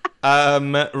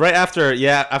 Right after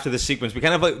this sequence, we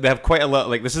kind of they have quite a lot.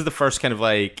 Like, this is the first kind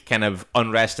of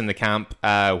unrest in the camp,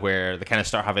 where they kind of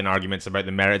start having arguments about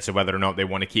the merits of whether or not they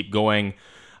want to keep going,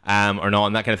 or not,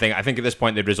 and that kind of thing. I think at this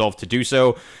point they've resolved to do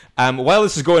so. While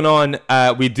this is going on,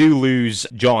 we do lose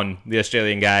John, the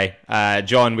Australian guy.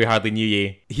 John, we hardly knew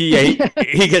ye. He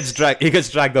gets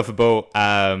dragged off a boat,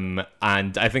 and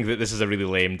I think that this is a really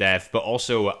lame death. But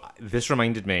also, this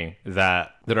reminded me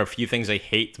that there are a few things I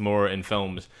hate more in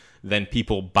films than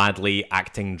people badly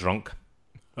acting drunk.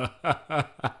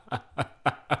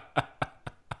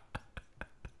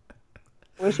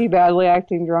 Was he badly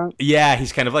acting drunk? Yeah,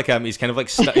 he's kind of like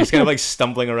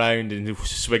stumbling around and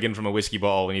swigging from a whiskey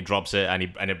bottle, and he drops it and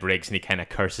it breaks, and he kind of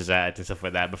curses at it and stuff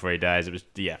like that before he dies. It was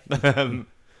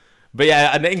but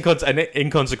yeah, an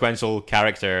inconsequential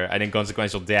character, an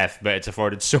inconsequential death, but it's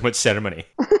afforded so much ceremony.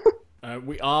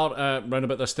 We are round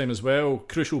about this time as well.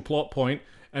 Crucial plot point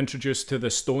introduced to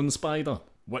the stone spider,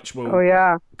 which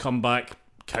will come back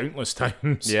countless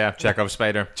times. Yeah, Chekhov's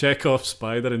spider. Chekhov's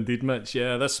spider, indeed, Mitch.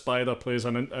 Yeah, this spider plays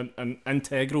an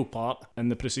integral part in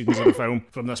the proceedings of the film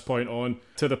from this point on,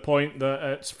 to the point that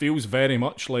it feels very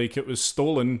much like it was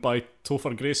stolen by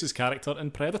Topher Grace's character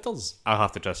in Predators. I'll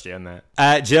have to trust you on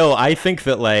that. Jill, I think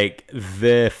that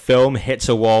the film hits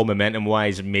a wall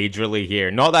momentum-wise majorly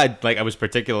here. Not that I was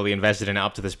particularly invested in it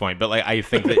up to this point, but I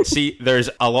think that there's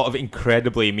a lot of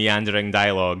incredibly meandering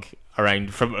dialogue around.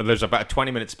 There's about a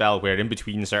 20-minute spell where in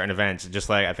between certain events, just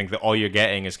I think that all you're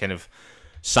getting is kind of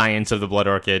science of the blood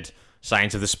orchid,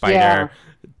 science of the spider,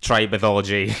 tribe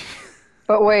mythology.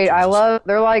 But wait,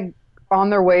 they're on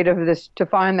their way to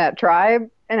find that tribe,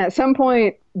 and at some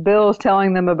point Bill's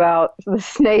telling them about the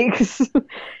snakes,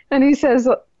 and he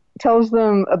tells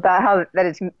them about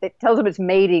it tells them it's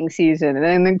mating season,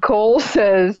 and then Cole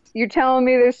says, "You're telling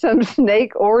me there's some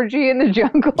snake orgy in the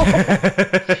jungle?"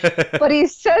 But he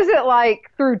says it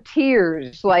through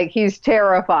tears, like he's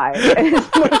terrified. And it's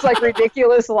the most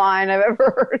ridiculous line I've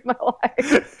ever heard in my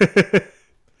life.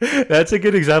 That's a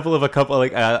good example of a couple.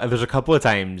 There's a couple of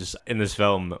times in this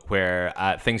film where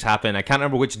things happen. I can't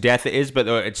remember which death it is, but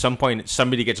at some point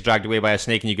somebody gets dragged away by a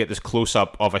snake, and you get this close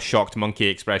up of a shocked monkey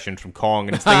expression from Kong,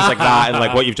 and it's things like that,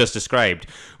 and what you've just described.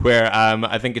 Where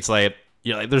I think it's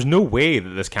there's no way that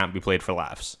this can't be played for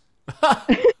laughs.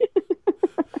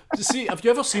 See, have you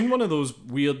ever seen one of those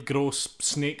weird, gross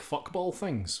snake fuckball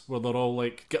things where they're all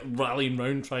rallying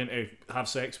round trying to have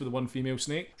sex with one female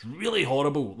snake? It's really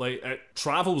horrible. It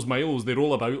travels miles. They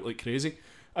roll about like crazy.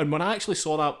 And when I actually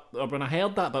saw that, or when I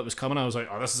heard that bit was coming, I was like,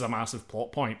 oh, this is a massive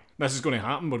plot point. This is going to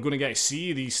happen. We're going to get to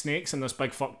see these snakes in this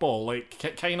big fuckball.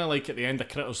 Like, kind of like at the end of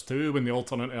Critters 2 when they all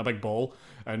turn into a big ball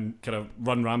and kind of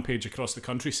run rampage across the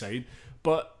countryside.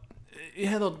 But,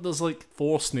 yeah, there's like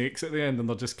 4 snakes at the end and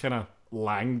they're just kind of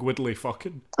languidly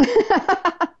fucking.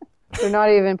 They're not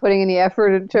even putting any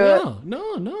effort into it.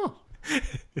 No.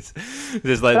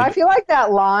 There's like, But I feel like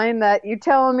that line that you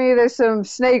telling me there's some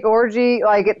snake orgy,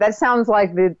 like that sounds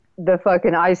like the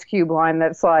fucking Ice Cube line.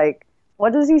 That's like,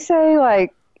 what does he say?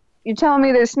 Like, you telling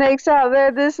me there's snakes out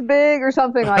there this big or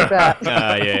something like that?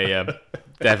 yeah,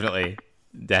 definitely.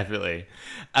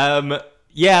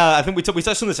 Yeah, I think we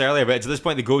touched on this earlier, but to this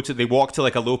point they walk to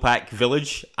like a Lopak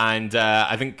village, and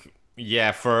I think.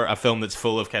 Yeah, for a film that's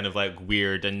full of kind of like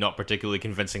weird and not particularly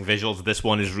convincing visuals, this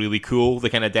one is really cool. The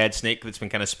kind of dead snake that's been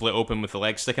kind of split open with the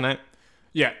legs sticking out.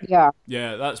 Yeah.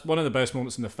 Yeah. That's one of the best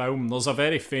moments in the film. There's a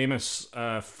very famous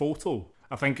photo.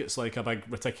 I think it's like a big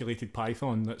reticulated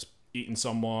python that's eating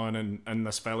someone in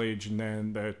this village, and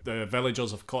then the villagers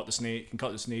have caught the snake and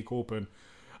cut the snake open.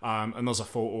 And there's a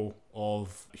photo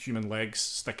of human legs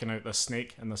sticking out this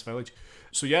snake in this village.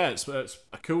 So yeah, it's a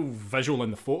cool visual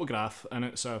in the photograph, and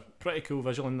it's a pretty cool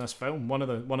visual in this film. One of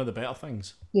the better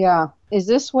things. Yeah. Is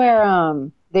this where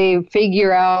they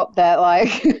figure out that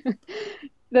like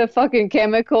the fucking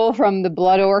chemical from the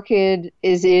blood orchid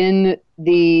is in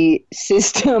the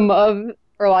system of,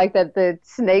 or like that the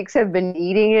snakes have been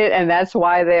eating it, and that's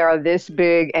why they are this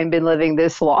big and been living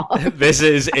this long? This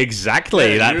is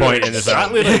exactly that point in the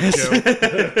film.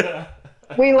 Exactly right.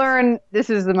 We learn this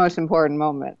is the most important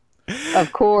moment.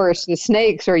 Of course, the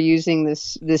snakes are using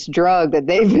this drug that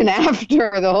they've been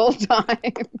after the whole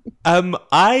time.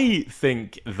 I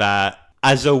think that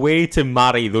as a way to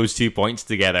marry those 2 points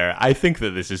together, I think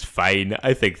that this is fine.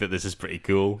 I think that this is pretty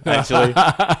cool, actually.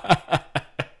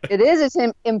 It is. It's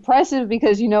impressive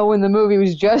because, when the movie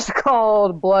was just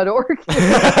called Blood Orchid,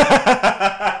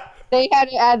 they had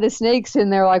to add the snakes in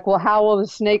there. Like, well, how will the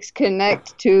snakes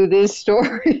connect to this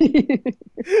story?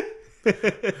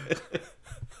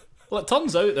 Well, it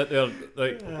turns out that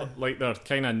their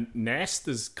kind of nest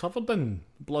is covered in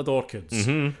blood orchids.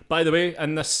 Mm-hmm. By the way,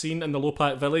 in this scene in the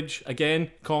Lopak village,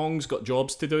 again, Kong's got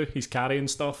jobs to do. He's carrying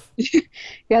stuff.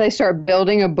 Yeah, they start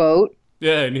building a boat.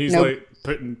 Yeah, and he's like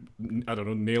putting, I don't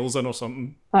know, nails in or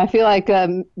something. I feel like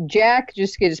Jack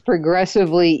just gets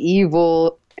progressively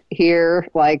evil here,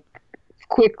 like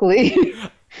quickly.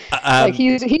 Like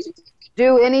he's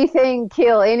do anything,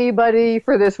 kill anybody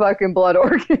for this fucking blood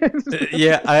orchid.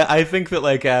 Yeah, I think that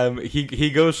like he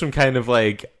goes from kind of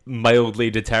like mildly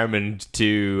determined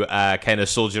to kind of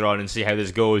soldier on and see how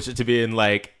this goes to being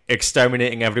like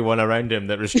exterminating everyone around him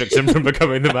that restricts him from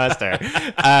becoming the master.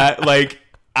 Like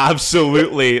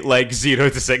absolutely like 0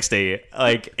 to 60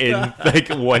 like in like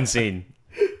one scene.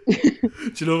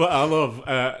 Do you know what I love?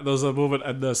 There's a moment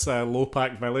in this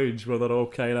Lopak village where they're all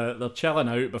they're chilling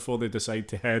out before they decide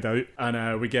to head out,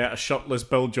 and we get a shirtless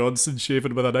Bill Johnson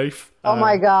shaving with a knife. Oh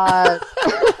my god!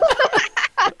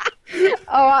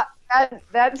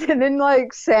 That's and then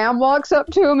like Sam walks up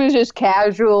to him and is just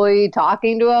casually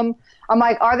talking to him. I'm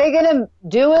like, are they gonna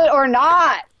do it or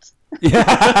not?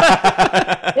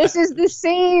 Yeah. This is the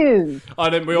scene.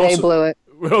 And then They blew it.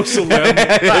 We also learn.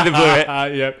 They blew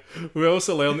it. Yeah. We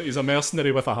also learn that he's a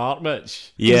mercenary with a heart,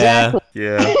 Mitch. Yeah. Exactly.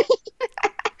 Yeah.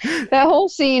 That whole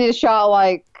scene is shot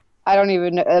like, I don't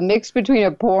even know, a mix between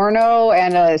a porno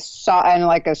and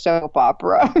like a soap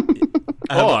opera.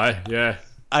 Yeah.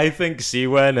 I think, see,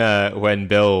 when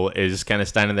Bill is kind of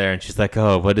standing there and she's like,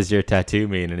 "Oh, what does your tattoo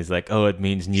mean?" and he's like, "Oh, it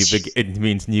means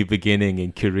new beginning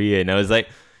in Korea." And I was like,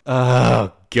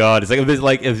 "Oh God!" It's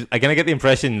like I kind of get the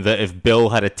impression that if Bill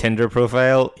had a Tinder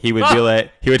profile, he would be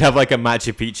like, he would have like a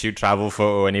Machu Picchu travel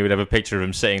photo, and he would have a picture of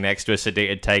him sitting next to a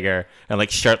sedated tiger and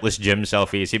like shirtless gym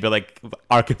selfies. He'd be like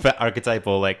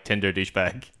archetypal like Tinder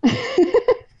douchebag.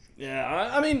 Yeah,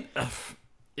 I mean,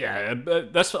 yeah,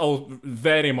 this all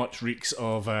very much reeks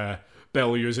of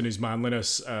Bill using his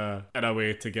manliness in a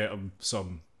way to get him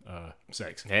some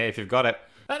sex. Hey, if you've got it.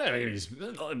 I know,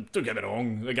 don't get me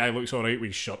wrong, the guy looks alright with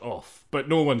his shirt off, but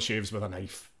no one shaves with a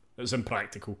knife. It's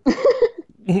impractical.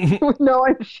 No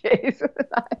one shaves with a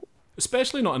knife.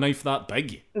 Especially not a knife that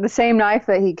big. The same knife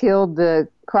that he killed the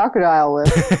crocodile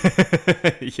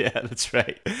with. Yeah, that's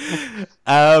right.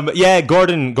 Yeah,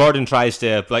 Gordon tries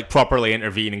to like properly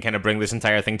intervene and kind of bring this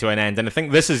entire thing to an end. And I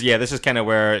think this is kind of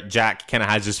where Jack kind of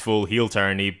has his full heel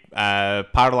turn. He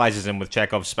paralyzes him with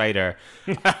Chekhov's spider.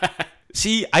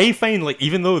 See, I find like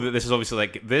even though that this is obviously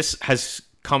like this has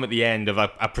come at the end of a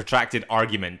protracted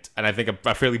argument, and I think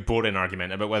a fairly boring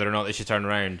argument about whether or not they should turn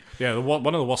around. Yeah, one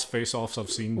of the worst face-offs I've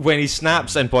seen. When he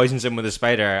snaps and poisons him with a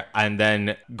spider, and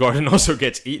then Gordon also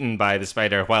gets eaten by the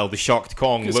spider while the shocked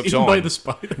Kong looks eaten on. by the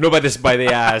spider. No, by the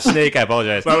snake, I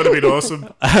apologize. That would have been awesome.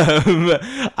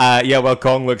 Yeah, while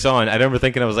Kong looks on, I remember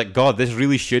thinking, I was like, God, this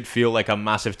really should feel like a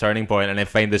massive turning point, and I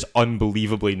find this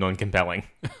unbelievably non-compelling.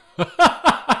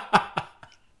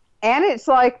 And it's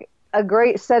like a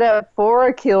great setup for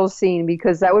a kill scene,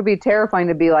 because that would be terrifying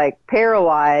to be like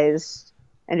paralyzed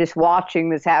and just watching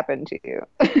this happen to you.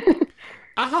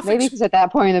 Maybe because at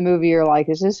that point in the movie you're like,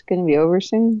 is this going to be over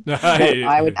soon?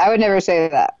 I would never say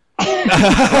that.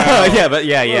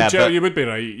 Well, Joe, you would be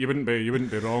right. You wouldn't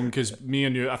be wrong, because me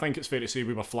and you, I think it's fair to say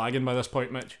we were flagging by this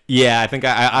point, Mitch. Yeah, I think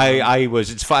I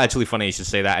was. It's actually funny you should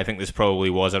say that. I think this probably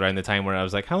was around the time where I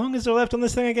was like, how long is there left on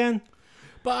this thing again?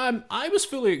 But I was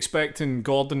fully expecting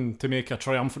Gordon to make a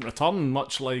triumphant return,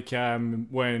 much like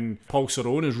when Paul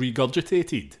Cerrone is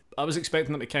regurgitated. I was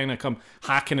expecting him to kind of come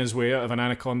hacking his way out of an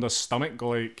anaconda's stomach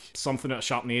like something at a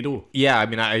Sharknado. Yeah, I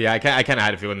mean, I kind of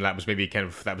had a feeling that was maybe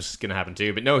that was going to happen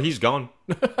too. But no, he's gone.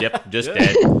 Yep, just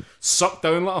dead. Sucked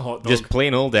down like a hot dog. Just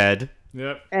plain old dead.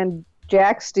 Yep. And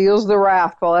Jack steals the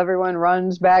raft while everyone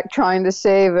runs back trying to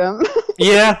save him.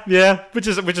 yeah, which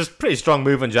is pretty strong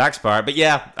move on Jack's part. But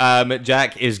yeah,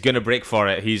 Jack is gonna break for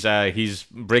it. He's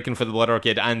breaking for the Blood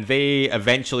Orchid, and they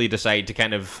eventually decide to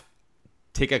kind of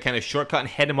take a kind of shortcut and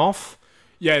head him off.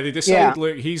 Yeah, they decide,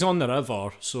 look, he's on the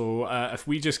river, so if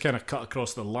we just kind of cut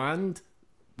across the land,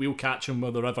 we'll catch him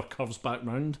where the river curves back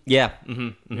round. Yeah.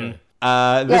 Yeah.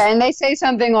 And they say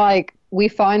something like, we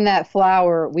find that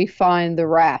flower, we find the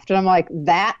raft. And I'm like,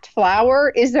 that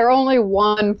flower? Is there only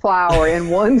one flower in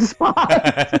one spot?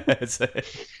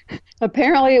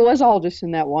 Apparently it was all just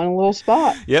in that one little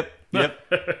spot. Yep. Like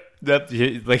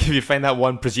if you find that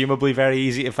one presumably very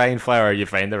easy to find flower, you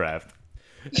find the raft.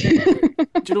 Do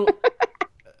you know,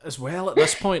 as well, at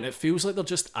this point, it feels like they're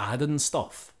just adding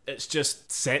stuff. It's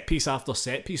just set piece after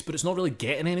set piece, but it's not really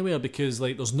getting anywhere because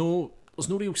like there's no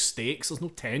real stakes, there's no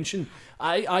tension.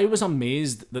 I was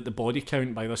amazed that the body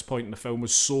count by this point in the film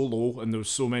was so low and there was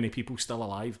so many people still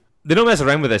alive. They don't mess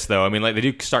around with this though. I mean, like they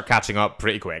do start catching up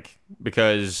pretty quick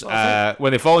because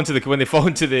when they fall into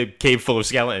the cave full of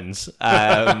skeletons,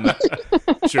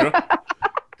 Sure.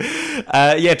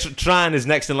 Tran is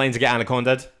next in line to get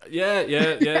anacondaed. Yeah.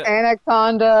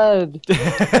 Anaconda.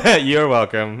 You're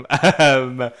welcome.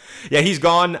 He's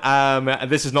gone.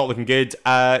 This is not looking good.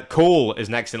 Cole is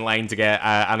next in line to get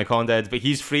anacondaed, but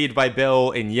he's freed by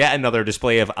Bill in yet another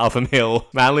display of alpha male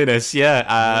manliness.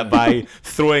 By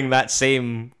throwing that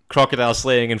same crocodile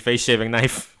slaying and face shaving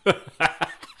knife.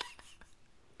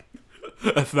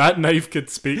 If that knife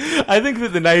could speak. I think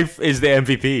that the knife is the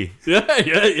MVP.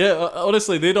 Yeah.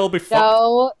 Honestly, they'd all be fucked.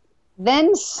 So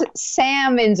then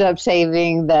Sam ends up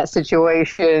saving that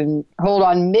situation. Hold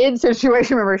on,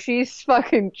 mid-situation, remember, she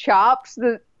fucking chops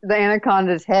the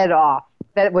anaconda's head off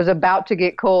that was about to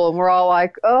get Cole, and we're all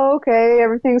like, oh, okay,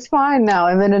 everything's fine now.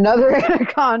 And then another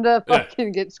anaconda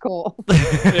fucking gets Cole.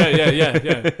 Yeah.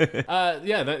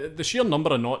 The sheer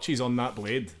number of notches on that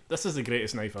blade. This is the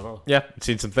greatest knife ever. Yeah,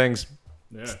 seen some things.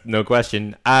 Yeah. No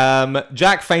question.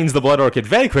 Jack finds the Blood Orchid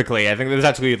very quickly. I think there's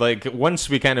actually, like, once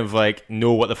we kind of, like,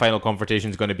 know what the final confrontation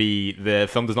is going to be, the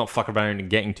film does not fuck around in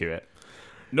getting to it.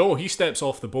 No, he steps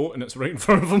off the boat and it's right in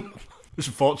front of him. It's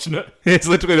unfortunate. It's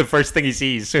literally the first thing he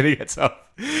sees when he gets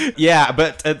up. Yeah,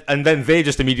 but, and then they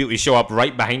just immediately show up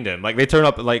right behind him. Like, they turn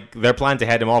up, like, their plan to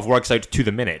head him off works out to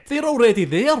the minute. They're already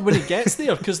there when he gets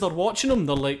there because they're watching him.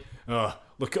 They're like, oh,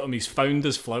 look at him, he's found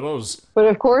his flowers. But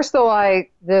of course,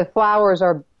 the flowers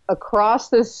are across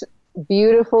this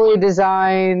beautifully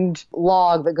designed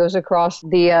log that goes across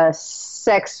the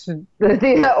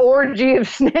the orgy of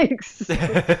snakes.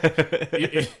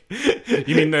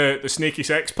 You mean the snaky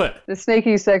sex pit? The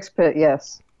snaky sex pit,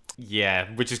 yes. Yeah,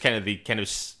 which is kind of the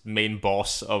main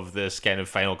boss of this kind of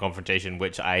final confrontation,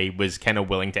 which I was kind of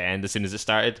willing to end as soon as it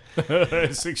started.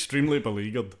 It's extremely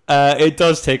beleaguered. It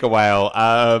does take a while.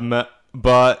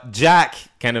 But Jack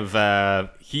kind of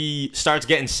he starts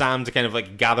getting Sam to kind of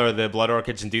like gather the blood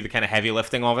orchids and do the kind of heavy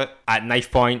lifting of it at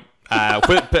knife point. At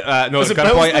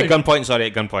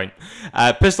gunpoint.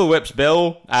 Pistol whips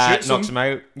Bill, knocks him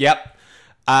out. Yep.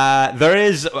 There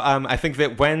is, I think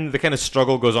that when the kind of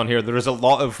struggle goes on here, there is a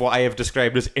lot of what I have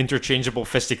described as interchangeable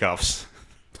fisticuffs.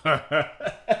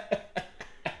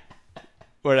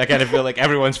 Where I kind of feel like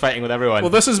everyone's fighting with everyone.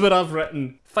 Well, this is what I've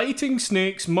written. Fighting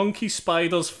snakes, monkey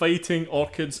spiders, fighting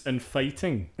orchids, and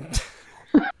fighting.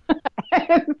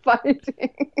 And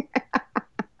fighting.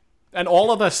 And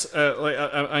all of this,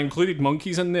 I included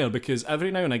monkeys in there because every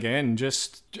now and again,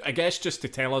 just to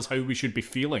tell us how we should be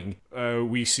feeling,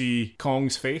 we see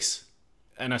Kong's face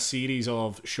in a series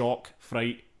of shock,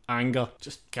 fright, anger,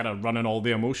 just kind of running all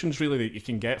the emotions really that you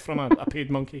can get from a paid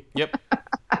monkey. Yep.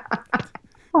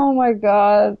 Oh my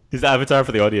god. He's the avatar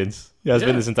for the audience. He has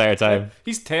been this entire time.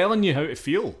 He's telling you how to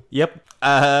feel. Yep.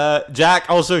 Jack,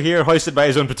 also here, hoisted by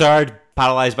his own petard,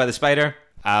 paralyzed by the spider.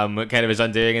 Kind of his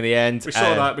undoing in the end. We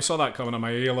saw that coming a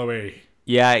mile away.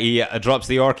 Yeah, he drops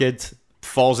the orchid,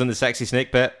 falls in the sexy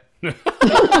snake pit.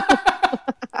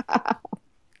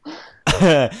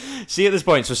 See, at this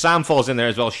point, so Sam falls in there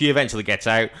as well. She eventually gets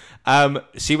out.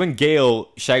 See, when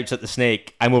Gale shouts at the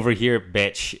snake, "I'm over here,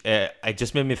 bitch," it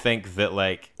just made me think that,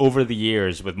 like, over the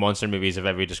years with monster movies of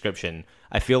every description,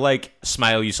 I feel like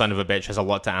 "Smile, you son of a bitch" has a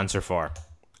lot to answer for.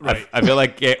 Right. I feel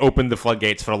like it opened the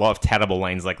floodgates for a lot of terrible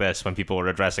lines like this when people were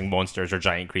addressing monsters or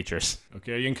giant creatures.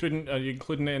 Okay, are you including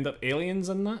the end up aliens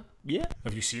in that? Yeah.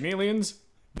 Have you seen Aliens?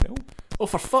 No. Oh,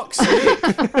 for fuck's sake!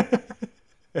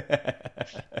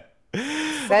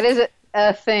 That is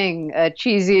a thing, a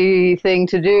cheesy thing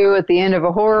to do at the end of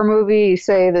a horror movie. You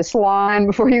say this line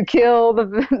before you kill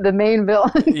the main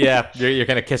villain. Yeah, your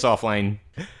kind of kiss-off line.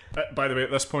 By the way,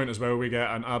 at this point as well, we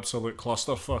get an absolute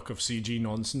clusterfuck of CG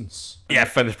nonsense. Yeah, I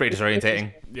found this pretty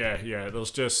disorientating. Yeah,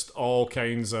 there's just all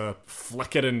kinds of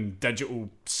flickering digital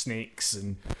snakes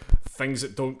and things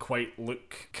that don't quite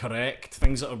look correct,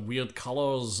 things that are weird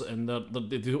colours, and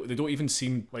they don't even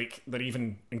seem like they're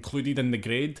even included in the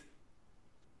grade.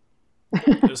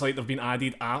 It's like they've been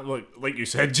added, like you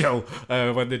said, Jill,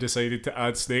 when they decided to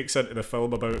add snakes into the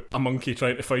film about a monkey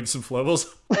trying to find some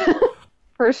flowers.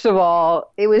 First of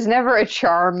all, it was never a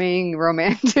charming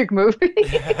romantic movie.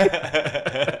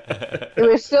 It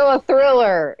was still a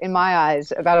thriller in my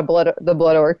eyes about the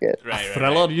blood orchid. Right,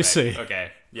 Thriller, you say?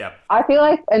 Okay, yeah. I feel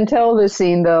like until this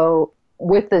scene, though,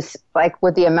 with this, like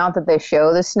with the amount that they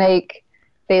show the snake,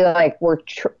 they were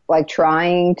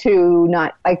trying to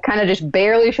not kind of just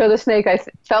barely show the snake. I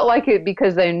felt like it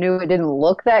because they knew it didn't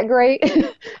look that great.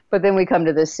 But then we come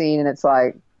to this scene and it's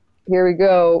like, here we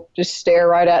go. Just stare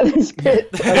right at this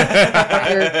pit.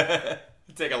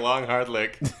 Take a long, hard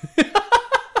look.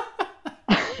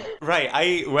 Right,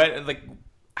 I went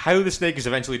how the snake is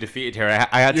eventually defeated here.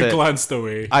 I had You to. glanced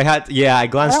away. I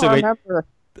glanced away. Remember.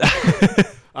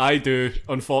 I do.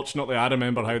 Unfortunately, I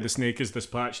remember how the snake is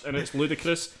dispatched, and it's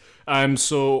ludicrous.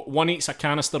 So one eats a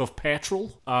canister of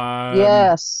petrol.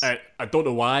 Yes. I don't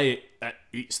know why it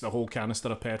eats the whole canister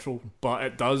of petrol, but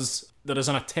it does. There is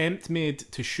an attempt made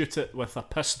to shoot it with a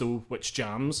pistol, which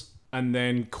jams, and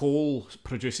then Cole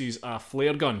produces a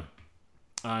flare gun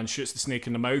and shoots the snake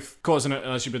in the mouth, causing it,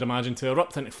 as you would imagine, to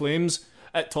erupt into flames.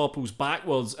 It topples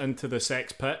backwards into the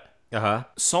sex pit. Uh-huh.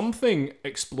 Something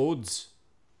explodes.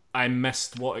 I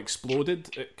missed what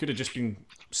exploded. It could have just been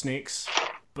snakes,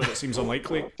 but it seems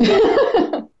unlikely.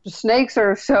 Snakes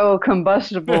are so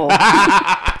combustible.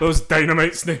 Those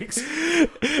dynamite snakes.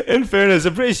 In fairness,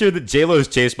 I'm pretty sure that J-Lo's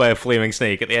chased by a flaming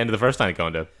snake at the end of the first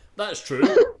Anaconda. That's true.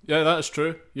 Yeah, that's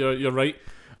true. You're right.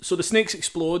 So the snakes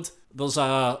explode. There's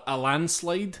a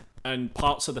landslide, and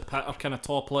parts of the pit are kind of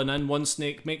toppling in. One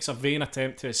snake makes a vain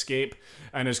attempt to escape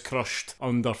and is crushed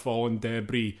under fallen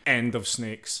debris. End of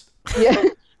snakes. Yeah.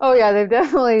 Oh, yeah, they've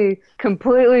definitely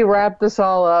completely wrapped this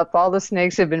all up. All the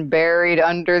snakes have been buried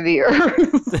under the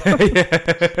earth.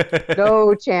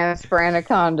 No chance for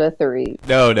Anaconda 3.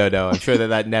 No. I'm sure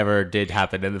that never did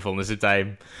happen in the fullness of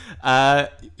time.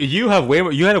 You had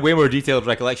a way more detailed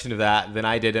recollection of that than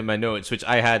I did in my notes, which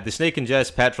I had: the snake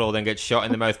ingests petrol, then gets shot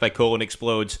in the mouth by Cole and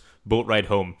explodes. Boat ride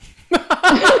home.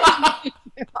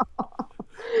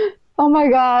 Oh my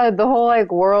god, the whole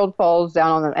world falls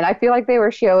down on them. And I feel like they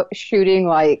were shooting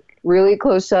really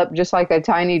close up, just like a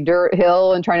tiny dirt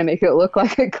hill, and trying to make it look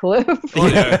like a cliff. Oh,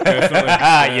 yeah,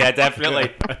 definitely. Yeah,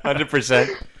 definitely.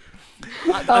 100%.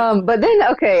 But then,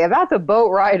 okay, about the boat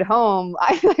ride home,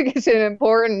 I think it's an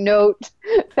important note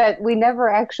that we never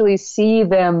actually see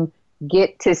them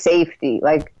get to safety.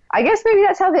 I guess maybe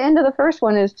that's how the end of the first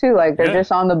one is too. They're just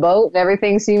on the boat and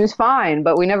everything seems fine,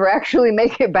 but we never actually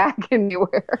make it back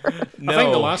anywhere. No. I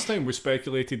think the last time we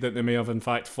speculated that they may have in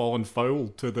fact fallen foul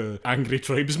to the angry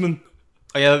tribesmen.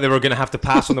 Oh yeah, they were going to have to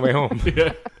pass on the way home.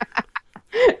 Yeah.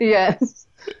 Yes.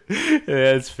 Yeah,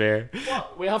 that's fair. Well,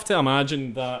 we have to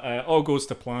imagine that all goes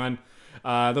to plan.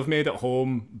 They've made it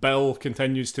home. Bill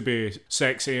continues to be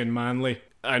sexy and manly.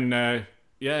 And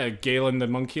Gale and the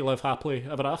monkey live happily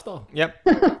ever after. Yep.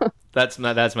 That's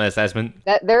my assessment.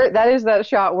 That is that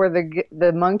shot where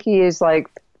the monkey is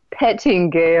petting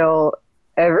Gale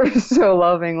ever so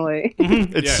lovingly.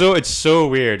 It's so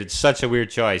weird. It's such a weird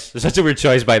choice. It's such a weird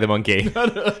choice by the monkey. By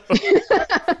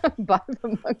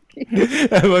the monkey.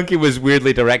 The monkey was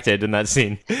weirdly directed in that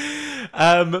scene.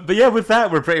 But yeah, with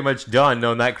that, we're pretty much done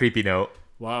on that creepy note.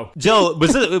 Wow. Jill,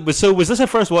 was this a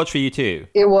first watch for you too?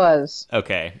 It was.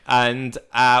 Okay. And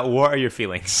what are your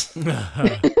feelings?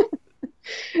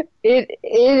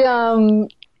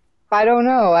 I don't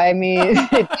know. I mean,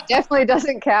 it definitely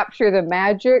doesn't capture the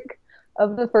magic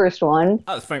of the first one.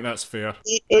 I think that's fair.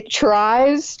 It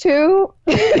tries to,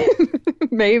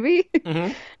 maybe.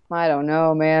 Mm-hmm. I don't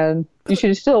know, man. You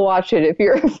should still watch it if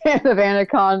you're a fan of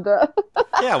Anaconda.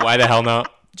 Yeah, why the hell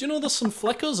not? Do you know there's some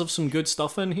flickers of some good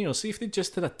stuff in here? See if they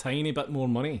just had a tiny bit more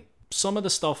money. Some of the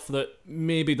stuff that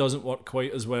maybe doesn't work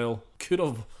quite as well could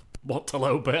have worked a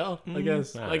little better, I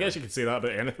guess. I guess you could say that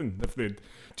about anything if they'd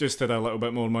just had a little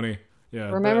bit more money. Yeah.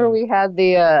 Remember we had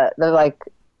the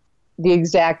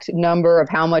exact number of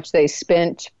how much they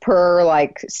spent per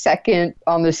second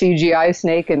on the CGI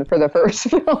snake and for the first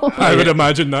film. I would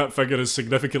imagine that figure is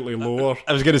significantly lower.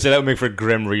 I was going to say that would make for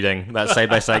grim reading, that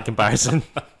side-by-side comparison.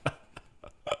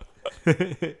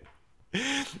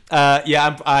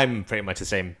 Yeah, I'm pretty much the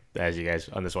same as you guys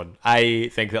on this one. I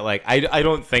think that I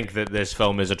don't think that this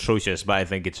film is atrocious, but I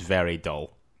think it's very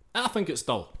dull. I think it's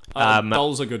dull.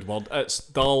 Dull's a good word. It's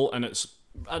dull and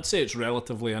I'd say it's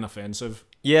relatively inoffensive.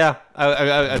 Yeah,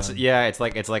 it's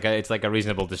like a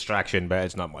reasonable distraction, but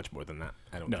it's not much more than that.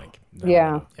 I don't think.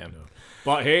 No.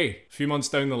 But hey, a few months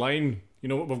down the line, you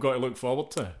know what we've got to look forward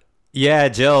to. Yeah,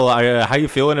 Jill, how you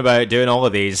feeling about doing all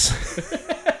of these?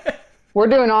 We're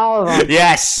doing all of them.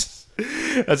 Yes,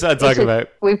 that's what I'm talking about.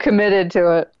 We've committed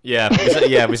to it. Yeah,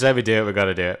 we said we do it. We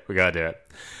gotta do it. We gotta do it.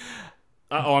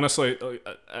 Honestly,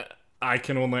 I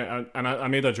can only, and I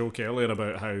made a joke earlier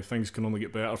about how things can only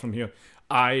get better from here.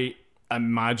 I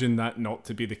imagine that not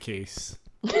to be the case.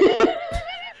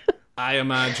 I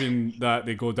imagine that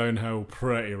they go downhill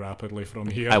pretty rapidly from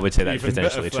here. I would say that's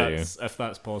potentially true, if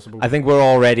that's possible. I think we're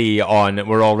already on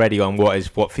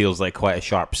what feels like quite a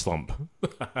sharp slump.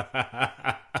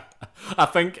 I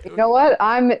think. You know what?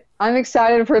 I'm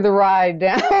excited for the ride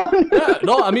down. Yeah,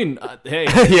 no, I mean, hey.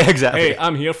 Yeah, exactly. Hey,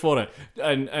 I'm here for it.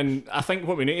 And I think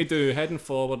what we need to do heading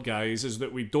forward, guys, is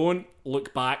that we don't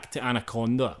look back to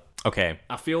Anaconda. Okay.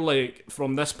 I feel like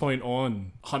from this point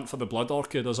on, Hunt for the Blood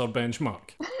Orchid is our benchmark.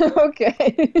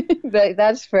 Okay,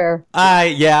 that's fair.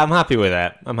 Yeah, I'm happy with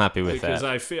that. Because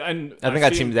I feel,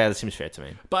 that seems fair to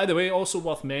me. By the way, also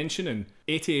worth mentioning,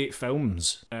 88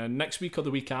 Films, next week or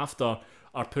the week after,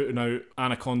 are putting out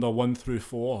Anaconda 1 through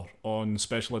 4 on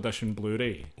special edition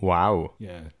Blu-ray. Wow.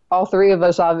 Yeah. All three of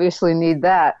us obviously need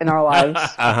that in our lives.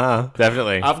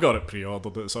 Definitely. I've got it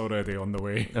pre-ordered. It's already on the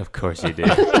way. Of course you do.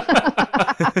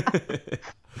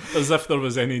 As if there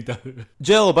was any doubt.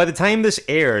 Jill, by the time this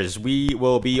airs, we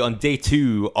will be on day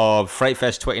 2 of Fright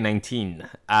Fest 2019,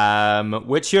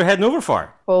 which you're heading over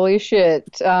for. Holy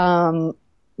shit.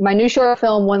 My new short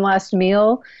film, One Last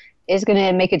Meal, is going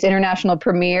to make its international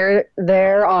premiere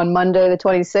there on Monday the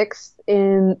 26th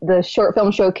in the Short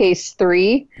Film Showcase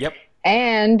 3. Yep.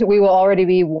 And we will already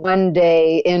be one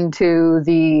day into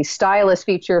the Stylist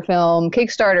feature film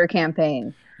Kickstarter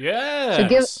campaign. Yes. So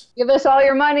give us all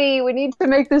your money. We need to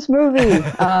make this movie.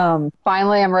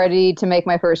 Finally, I'm ready to make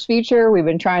my first feature. We've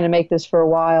been trying to make this for a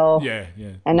while. Yeah.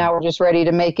 And now we're just ready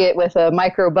to make it with a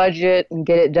micro budget and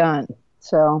get it done.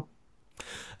 So...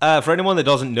 for anyone that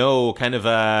doesn't know kind of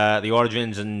the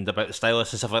origins and about the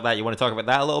stylist and stuff like that, you want to talk about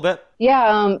that a little bit?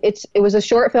 Yeah, it was a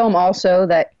short film also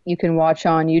that you can watch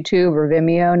on YouTube or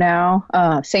Vimeo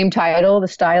now. Same title, The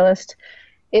Stylist.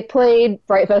 It played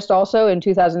Fright Fest also in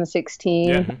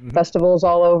 2016, festivals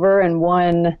all over, and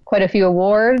won quite a few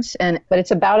awards. But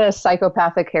it's about a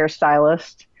psychopathic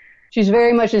hairstylist. She's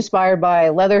very much inspired by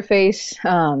Leatherface,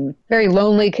 very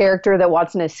lonely character that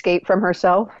wants an escape from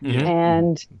herself. Mm-hmm.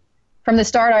 And from the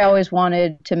start, I always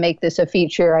wanted to make this a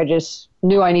feature. I just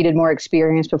knew I needed more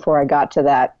experience before I got to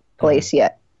that place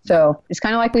yet. So it's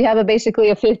kind of like we have basically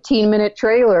a 15-minute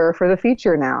trailer for the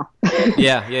feature now.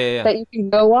 Yeah. That you can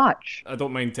go watch. I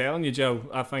don't mind telling you, Jill,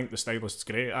 I think The Stylist's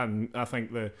great, and I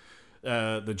think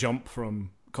the jump from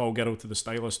Call Girl to The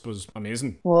Stylist was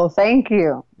amazing. Well, thank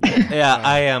you. Yeah,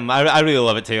 I am. I really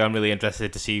love it too. I'm really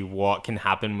interested to see what can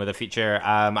happen with the feature.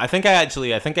 I think I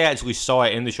actually saw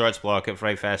it in the shorts block at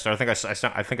Fright Fest, or I think I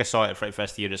saw it at Fright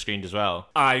Fest here at screened as well.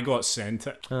 I got sent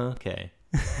it. Okay.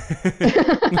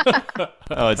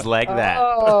 Oh, it's like that.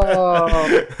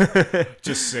 Oh.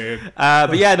 Just saying.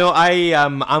 But yeah, no,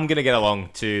 I'm gonna get along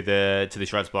to the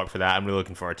shorts block for that. I'm really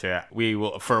looking forward to it. We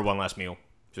will for One Last Meal.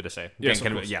 should I say? Yes,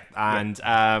 Getting of course. yeah. And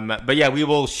but yeah, we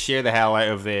will share the hell out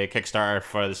of the Kickstarter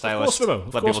for the stylist. we will.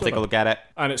 Of Let course people we take a will. look at it.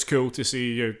 And it's cool to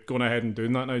see you going ahead and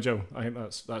doing that now, Joe. I think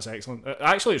that's excellent.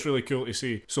 Actually, it's really cool to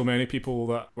see so many people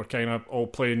that were kind of all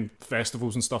playing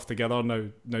festivals and stuff together now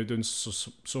doing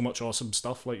so much awesome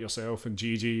stuff like yourself and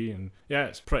Gigi, and yeah,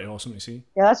 it's pretty awesome to see.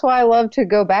 Yeah, that's why I love to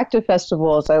go back to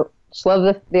festivals. I just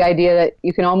love the idea that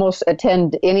you can almost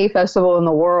attend any festival in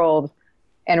the world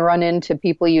and run into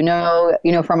people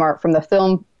from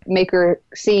the filmmaker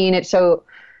scene. It's so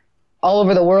all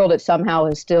over the world. It somehow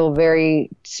is still very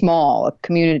small, a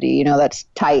community. That's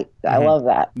tight. I love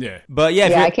that. Yeah. But yeah,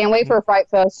 if Yeah, you're- I can't wait for Fright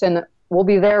Fest, and we'll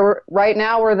be there right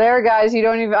now. We're there, guys.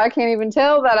 I can't even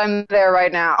tell that I'm there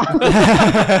right now.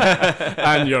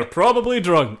 And you're probably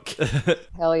drunk.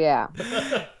 Hell yeah.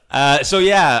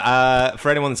 For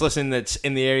anyone that's listening that's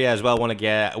in the area as well,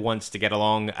 wants to get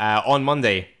along on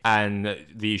Monday, and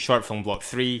the short film Block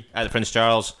 3 at the Prince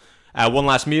Charles. One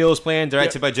Last Meal is playing,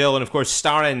 directed by Jill, and of course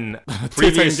starring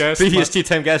previous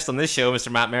two-time guest on this show, Mr.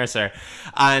 Matt Mercer.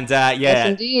 And Yes,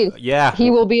 indeed. yeah,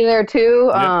 He will be there too,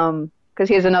 because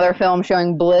he has another film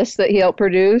showing Bliss that he helped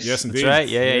produce. Yes, indeed. right.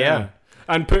 Yeah.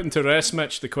 And putting to rest,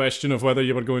 Mitch, the question of whether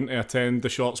you were going to attend the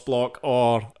Shots Block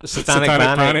or Satanic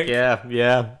Panic.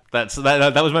 Yeah.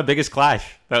 That was my biggest clash.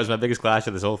 That was my biggest clash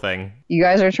of this whole thing. You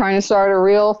guys are trying to start a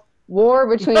real war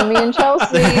between me and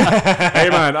Chelsea. Hey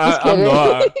man, I'm kidding.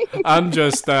 not. I'm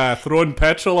just throwing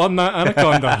petrol on that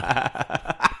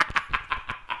anaconda.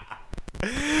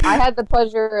 I had the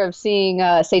pleasure of seeing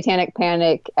Satanic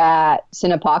Panic at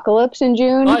Cinepocalypse in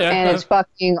June, Oh, yeah. and it's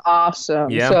fucking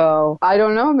awesome. Yeah. So I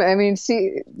don't know. I mean,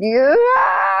 see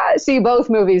both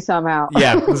movies somehow.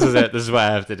 Yeah, this is it. This is what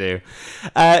I have to do.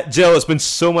 Jill, it's been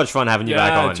so much fun having you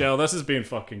back on. Jill, this has been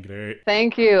fucking great.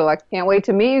 Thank you. I can't wait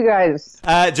to meet you guys.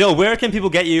 Jill, where can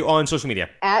people get you on social media?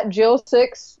 At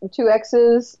Jill6, 2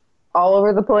 X's, all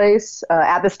over the place.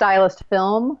 At The Stylist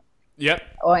Film, Yep.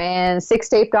 and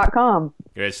sixtape.com.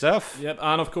 Great stuff. Yep,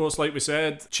 and of course, like we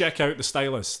said, check out The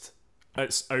Stylist.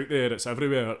 It's out there, it's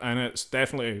everywhere, and it's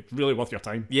definitely really worth your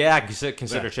time. Yeah,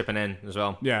 consider chipping in as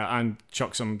well. Yeah, and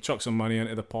chuck some money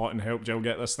into the pot and help Jill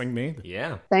get this thing made.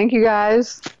 Yeah. Thank you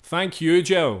guys. Thank you,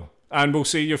 Jill. And we'll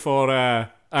see you for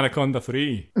Anaconda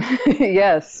 3.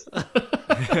 Yes. I'm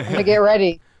going to get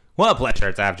ready. What a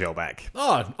pleasure to have Jill back.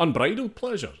 Oh, unbridled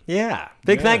pleasure. Yeah.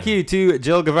 Big thank you to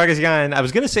Jill Gavargasyan. I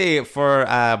was going to say for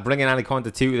bringing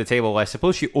Anaconda 2 to the table, I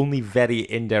suppose she only very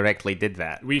indirectly did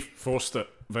that. We forced it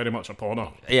very much upon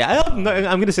her. Yeah, I'm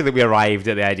going to say that we arrived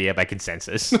at the idea by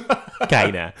consensus.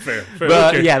 Kinda. Fair,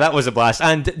 But okay. yeah, that was a blast.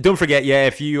 And don't forget,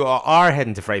 if you are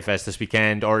heading to Fright Fest this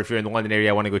weekend, or if you're in the London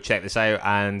area, want to go check this out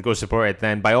and go support it,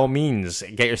 then by all means,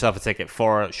 get yourself a ticket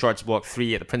for Shorts Block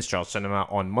 3 at the Prince Charles Cinema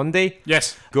on Monday.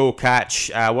 Yes. Go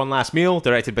catch One Last Meal,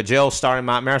 directed by Jill, starring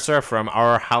Matt Mercer from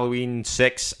our Halloween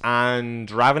 6 and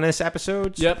Ravenous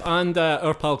episodes. Yep, and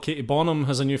our pal Katie Bonham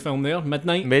has a new film there,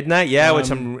 Midnight. Midnight,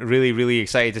 which I'm really, really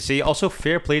excited to see. Also,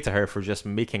 fair play to her for just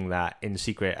making that in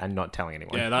secret and not telling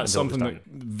anyone. Yeah, that's until it was something done.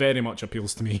 that very much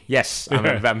appeals to me. Yes,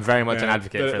 I'm very much an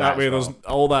advocate for that. That way, as well. there's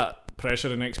all that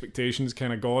pressure and expectations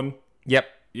kind of gone. Yep.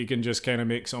 You can just kind of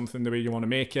make something the way you want to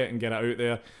make it and get it out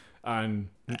there, and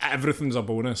everything's a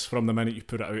bonus from the minute you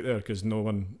put it out there because no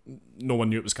one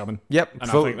knew it was coming. Yep. And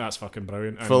Full, I think that's fucking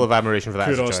brilliant. And full of admiration for that.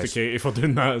 as a kudos to choice. Katie for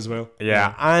doing that as well.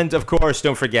 Yeah, and of course,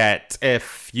 don't forget,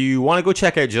 if you want to go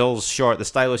check out Jill's short, The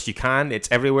Stylist, you can. It's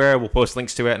everywhere. We'll post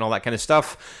links to it and all that kind of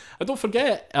stuff. And don't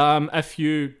forget, if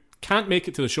you can't make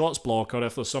it to the Shots block, or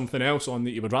if there's something else on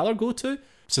that you would rather go to,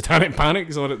 Satanic Panic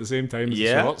is on at the same time as the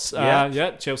Shots.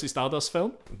 Chelsea Stardust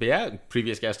film. But yeah,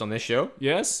 previous guest on this show.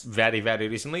 Yes. Very, very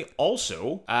recently.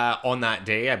 Also, on that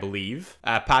day, I believe,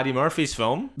 Paddy Murphy's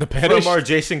film. The Perished. From our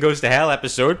Jason Goes to Hell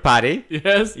episode, Paddy.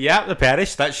 Yes. Yeah, The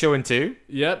Perished. That's showing too.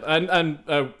 Yep, and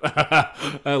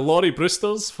Laurie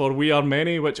Brewster's for We Are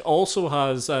Many, which also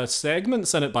has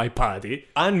segments in it by Paddy.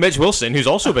 And Mitch Wilson, who's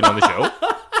also been on the show.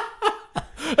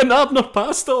 And Abner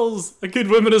Pastels, A Good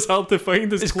Woman Is Hard to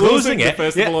Find, is closing the it,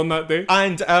 festival yeah. on that day.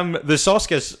 And the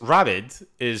Soskas Rabid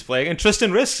is playing, and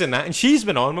Tristan Risks in that, and she's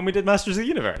been on when we did Masters of the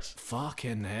Universe.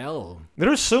 Fucking hell. There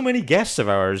are so many guests of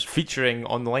ours featuring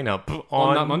on the lineup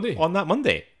On that Monday. On that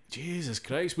Monday. Jesus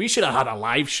Christ. We should have had a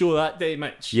live show that day,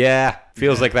 Mitch. Yeah,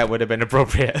 Feels like that would have been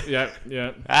appropriate. Yeah.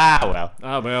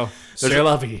 Well. C'est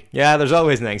la vie. Yeah, there's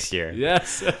always next year.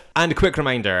 Yes. And a quick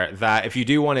reminder that if you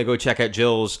do want to go check out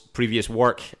Jill's previous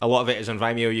work, a lot of it is on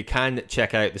Vimeo. You can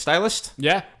check out The Stylist.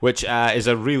 Yeah. Which is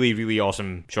a really, really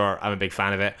awesome short. I'm a big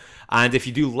fan of it. And if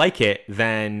you do like it,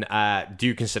 then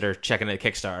do consider checking out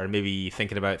Kickstarter and maybe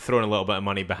thinking about throwing a little bit of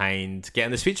money behind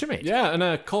getting this feature made. Yeah,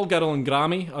 and Call Girl and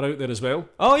Grammy are out there as well.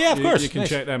 Oh, yeah, of course. You can Nice.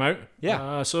 check them out.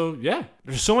 Yeah. So, yeah.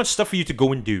 There's so much stuff for you to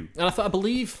go and do. And I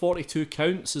believe 42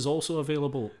 Counts is also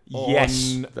available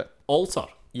Yes. on Alter.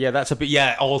 Yeah, that's a bit.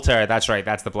 Yeah, Alter. That's right.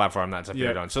 That's the platform that's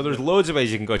appeared on. So there's loads of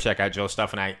ways you can go check out Jill's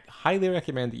stuff, and I highly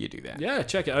recommend that you do that. Yeah,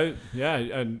 check it out. Yeah,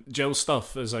 and Jill's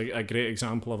stuff is a great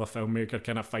example of a filmmaker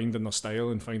kind of finding their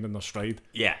style and finding their stride.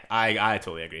 Yeah, I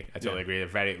totally agree. I totally agree. A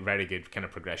very, very good kind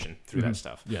of progression through that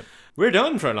stuff. Yep. We're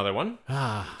done for another one.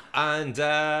 And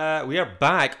we are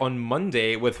back on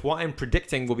Monday with what I'm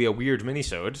predicting will be a weird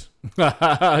mini-sode.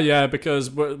 Yeah, because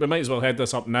we might as well head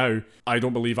this up now. I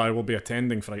don't believe I will be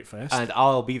attending Fright Fest. And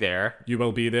I'll be there. You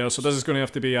will be there, so this is going to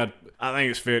have to be I think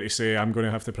it's fair to say I'm going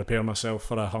to have to prepare myself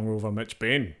for a hungover Mitch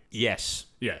Bain. Yes.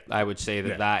 Yeah. I would say that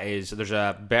Yeah. that is, there's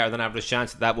a better than average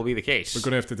chance that will be the case. We're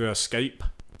going to have to do a Skype.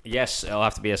 Yes, it'll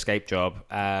have to be a Skype job.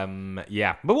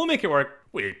 Yeah, but we'll make it work.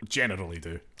 We generally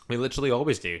do. We literally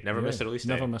always do. Never missed a release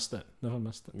Never day. missed it. Never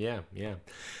missed it. Yeah.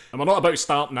 And we're not about to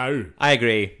start now. I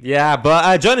agree. Yeah,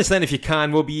 but join us then if you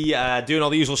can. We'll be doing all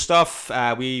the usual stuff.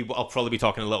 I'll probably be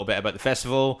talking a little bit about the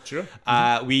festival. Sure.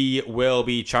 We will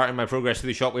be charting my progress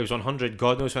through the Shockwaves 100.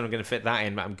 God knows when I'm going to fit that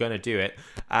in, but I'm going to do it.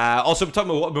 Also, we're talking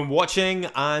about what I've been watching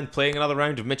and playing another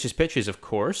round of Mitch's Pitches, of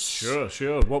course.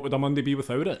 Sure. What would a Monday be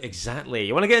without it? Exactly.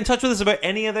 You want to get in touch with us about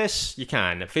any of this? You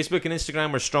can. Facebook and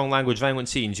Instagram are Strong Language Violent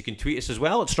Scenes. You can tweet us as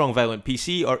well at Strong Violent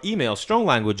PC or email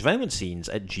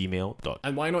stronglanguageviolentscenes@gmail.com.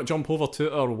 And why not jump over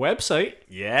to our website,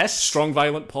 Yes.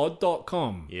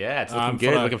 strongviolentpod.com. Yeah, it's looking For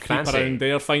good, a looking creep fancy. around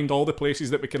there, find all the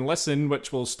places that we can listen,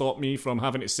 which will stop me from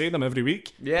having to say them every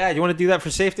week. Yeah, do you want to do that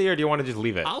for safety or do you want to just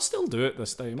leave it? I'll still do it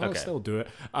this time. I'll Okay. still do it.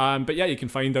 But yeah, you can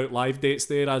find out live dates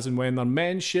there as and when they're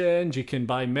mentioned. You can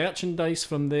buy merchandise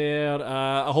from there.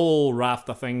 A whole raft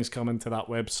of things coming to that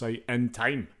website in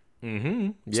time.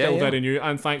 Still very new.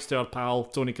 And thanks to our pal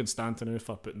Tony Constantinou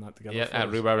for putting that together. Yeah, for at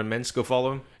us. Rhubarb and Mince, go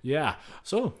follow him. Yeah.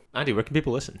 So Andy, where can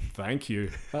people listen? thank you.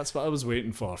 That's what I was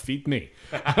waiting for. Feed me.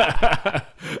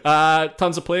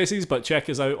 Tons of places, but check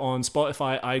us out on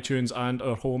Spotify, iTunes, and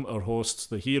our hosts,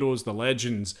 the heroes, the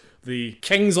legends, the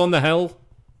kings on the hill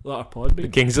that are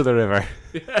Podbean. Kings of the River.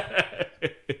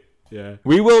 Yeah.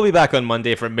 We will be back on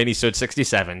Monday for Minisode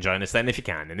 67. Join us then if you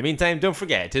can. In the meantime, don't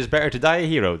forget, it is better to die a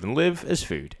hero than live as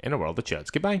food in a world of chuds.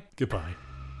 Goodbye. Goodbye.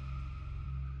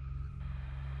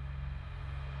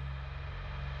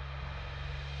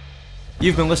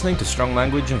 You've been listening to Strong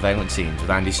Language and Violent Scenes with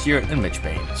Andy Stewart and Mitch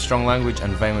Bain. Strong Language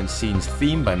and Violent Scenes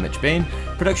theme by Mitch Bain.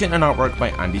 Production and artwork by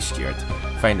Andy Stewart.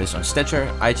 Find us on Stitcher,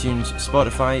 iTunes,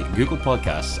 Spotify, Google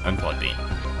Podcasts, and Podbean.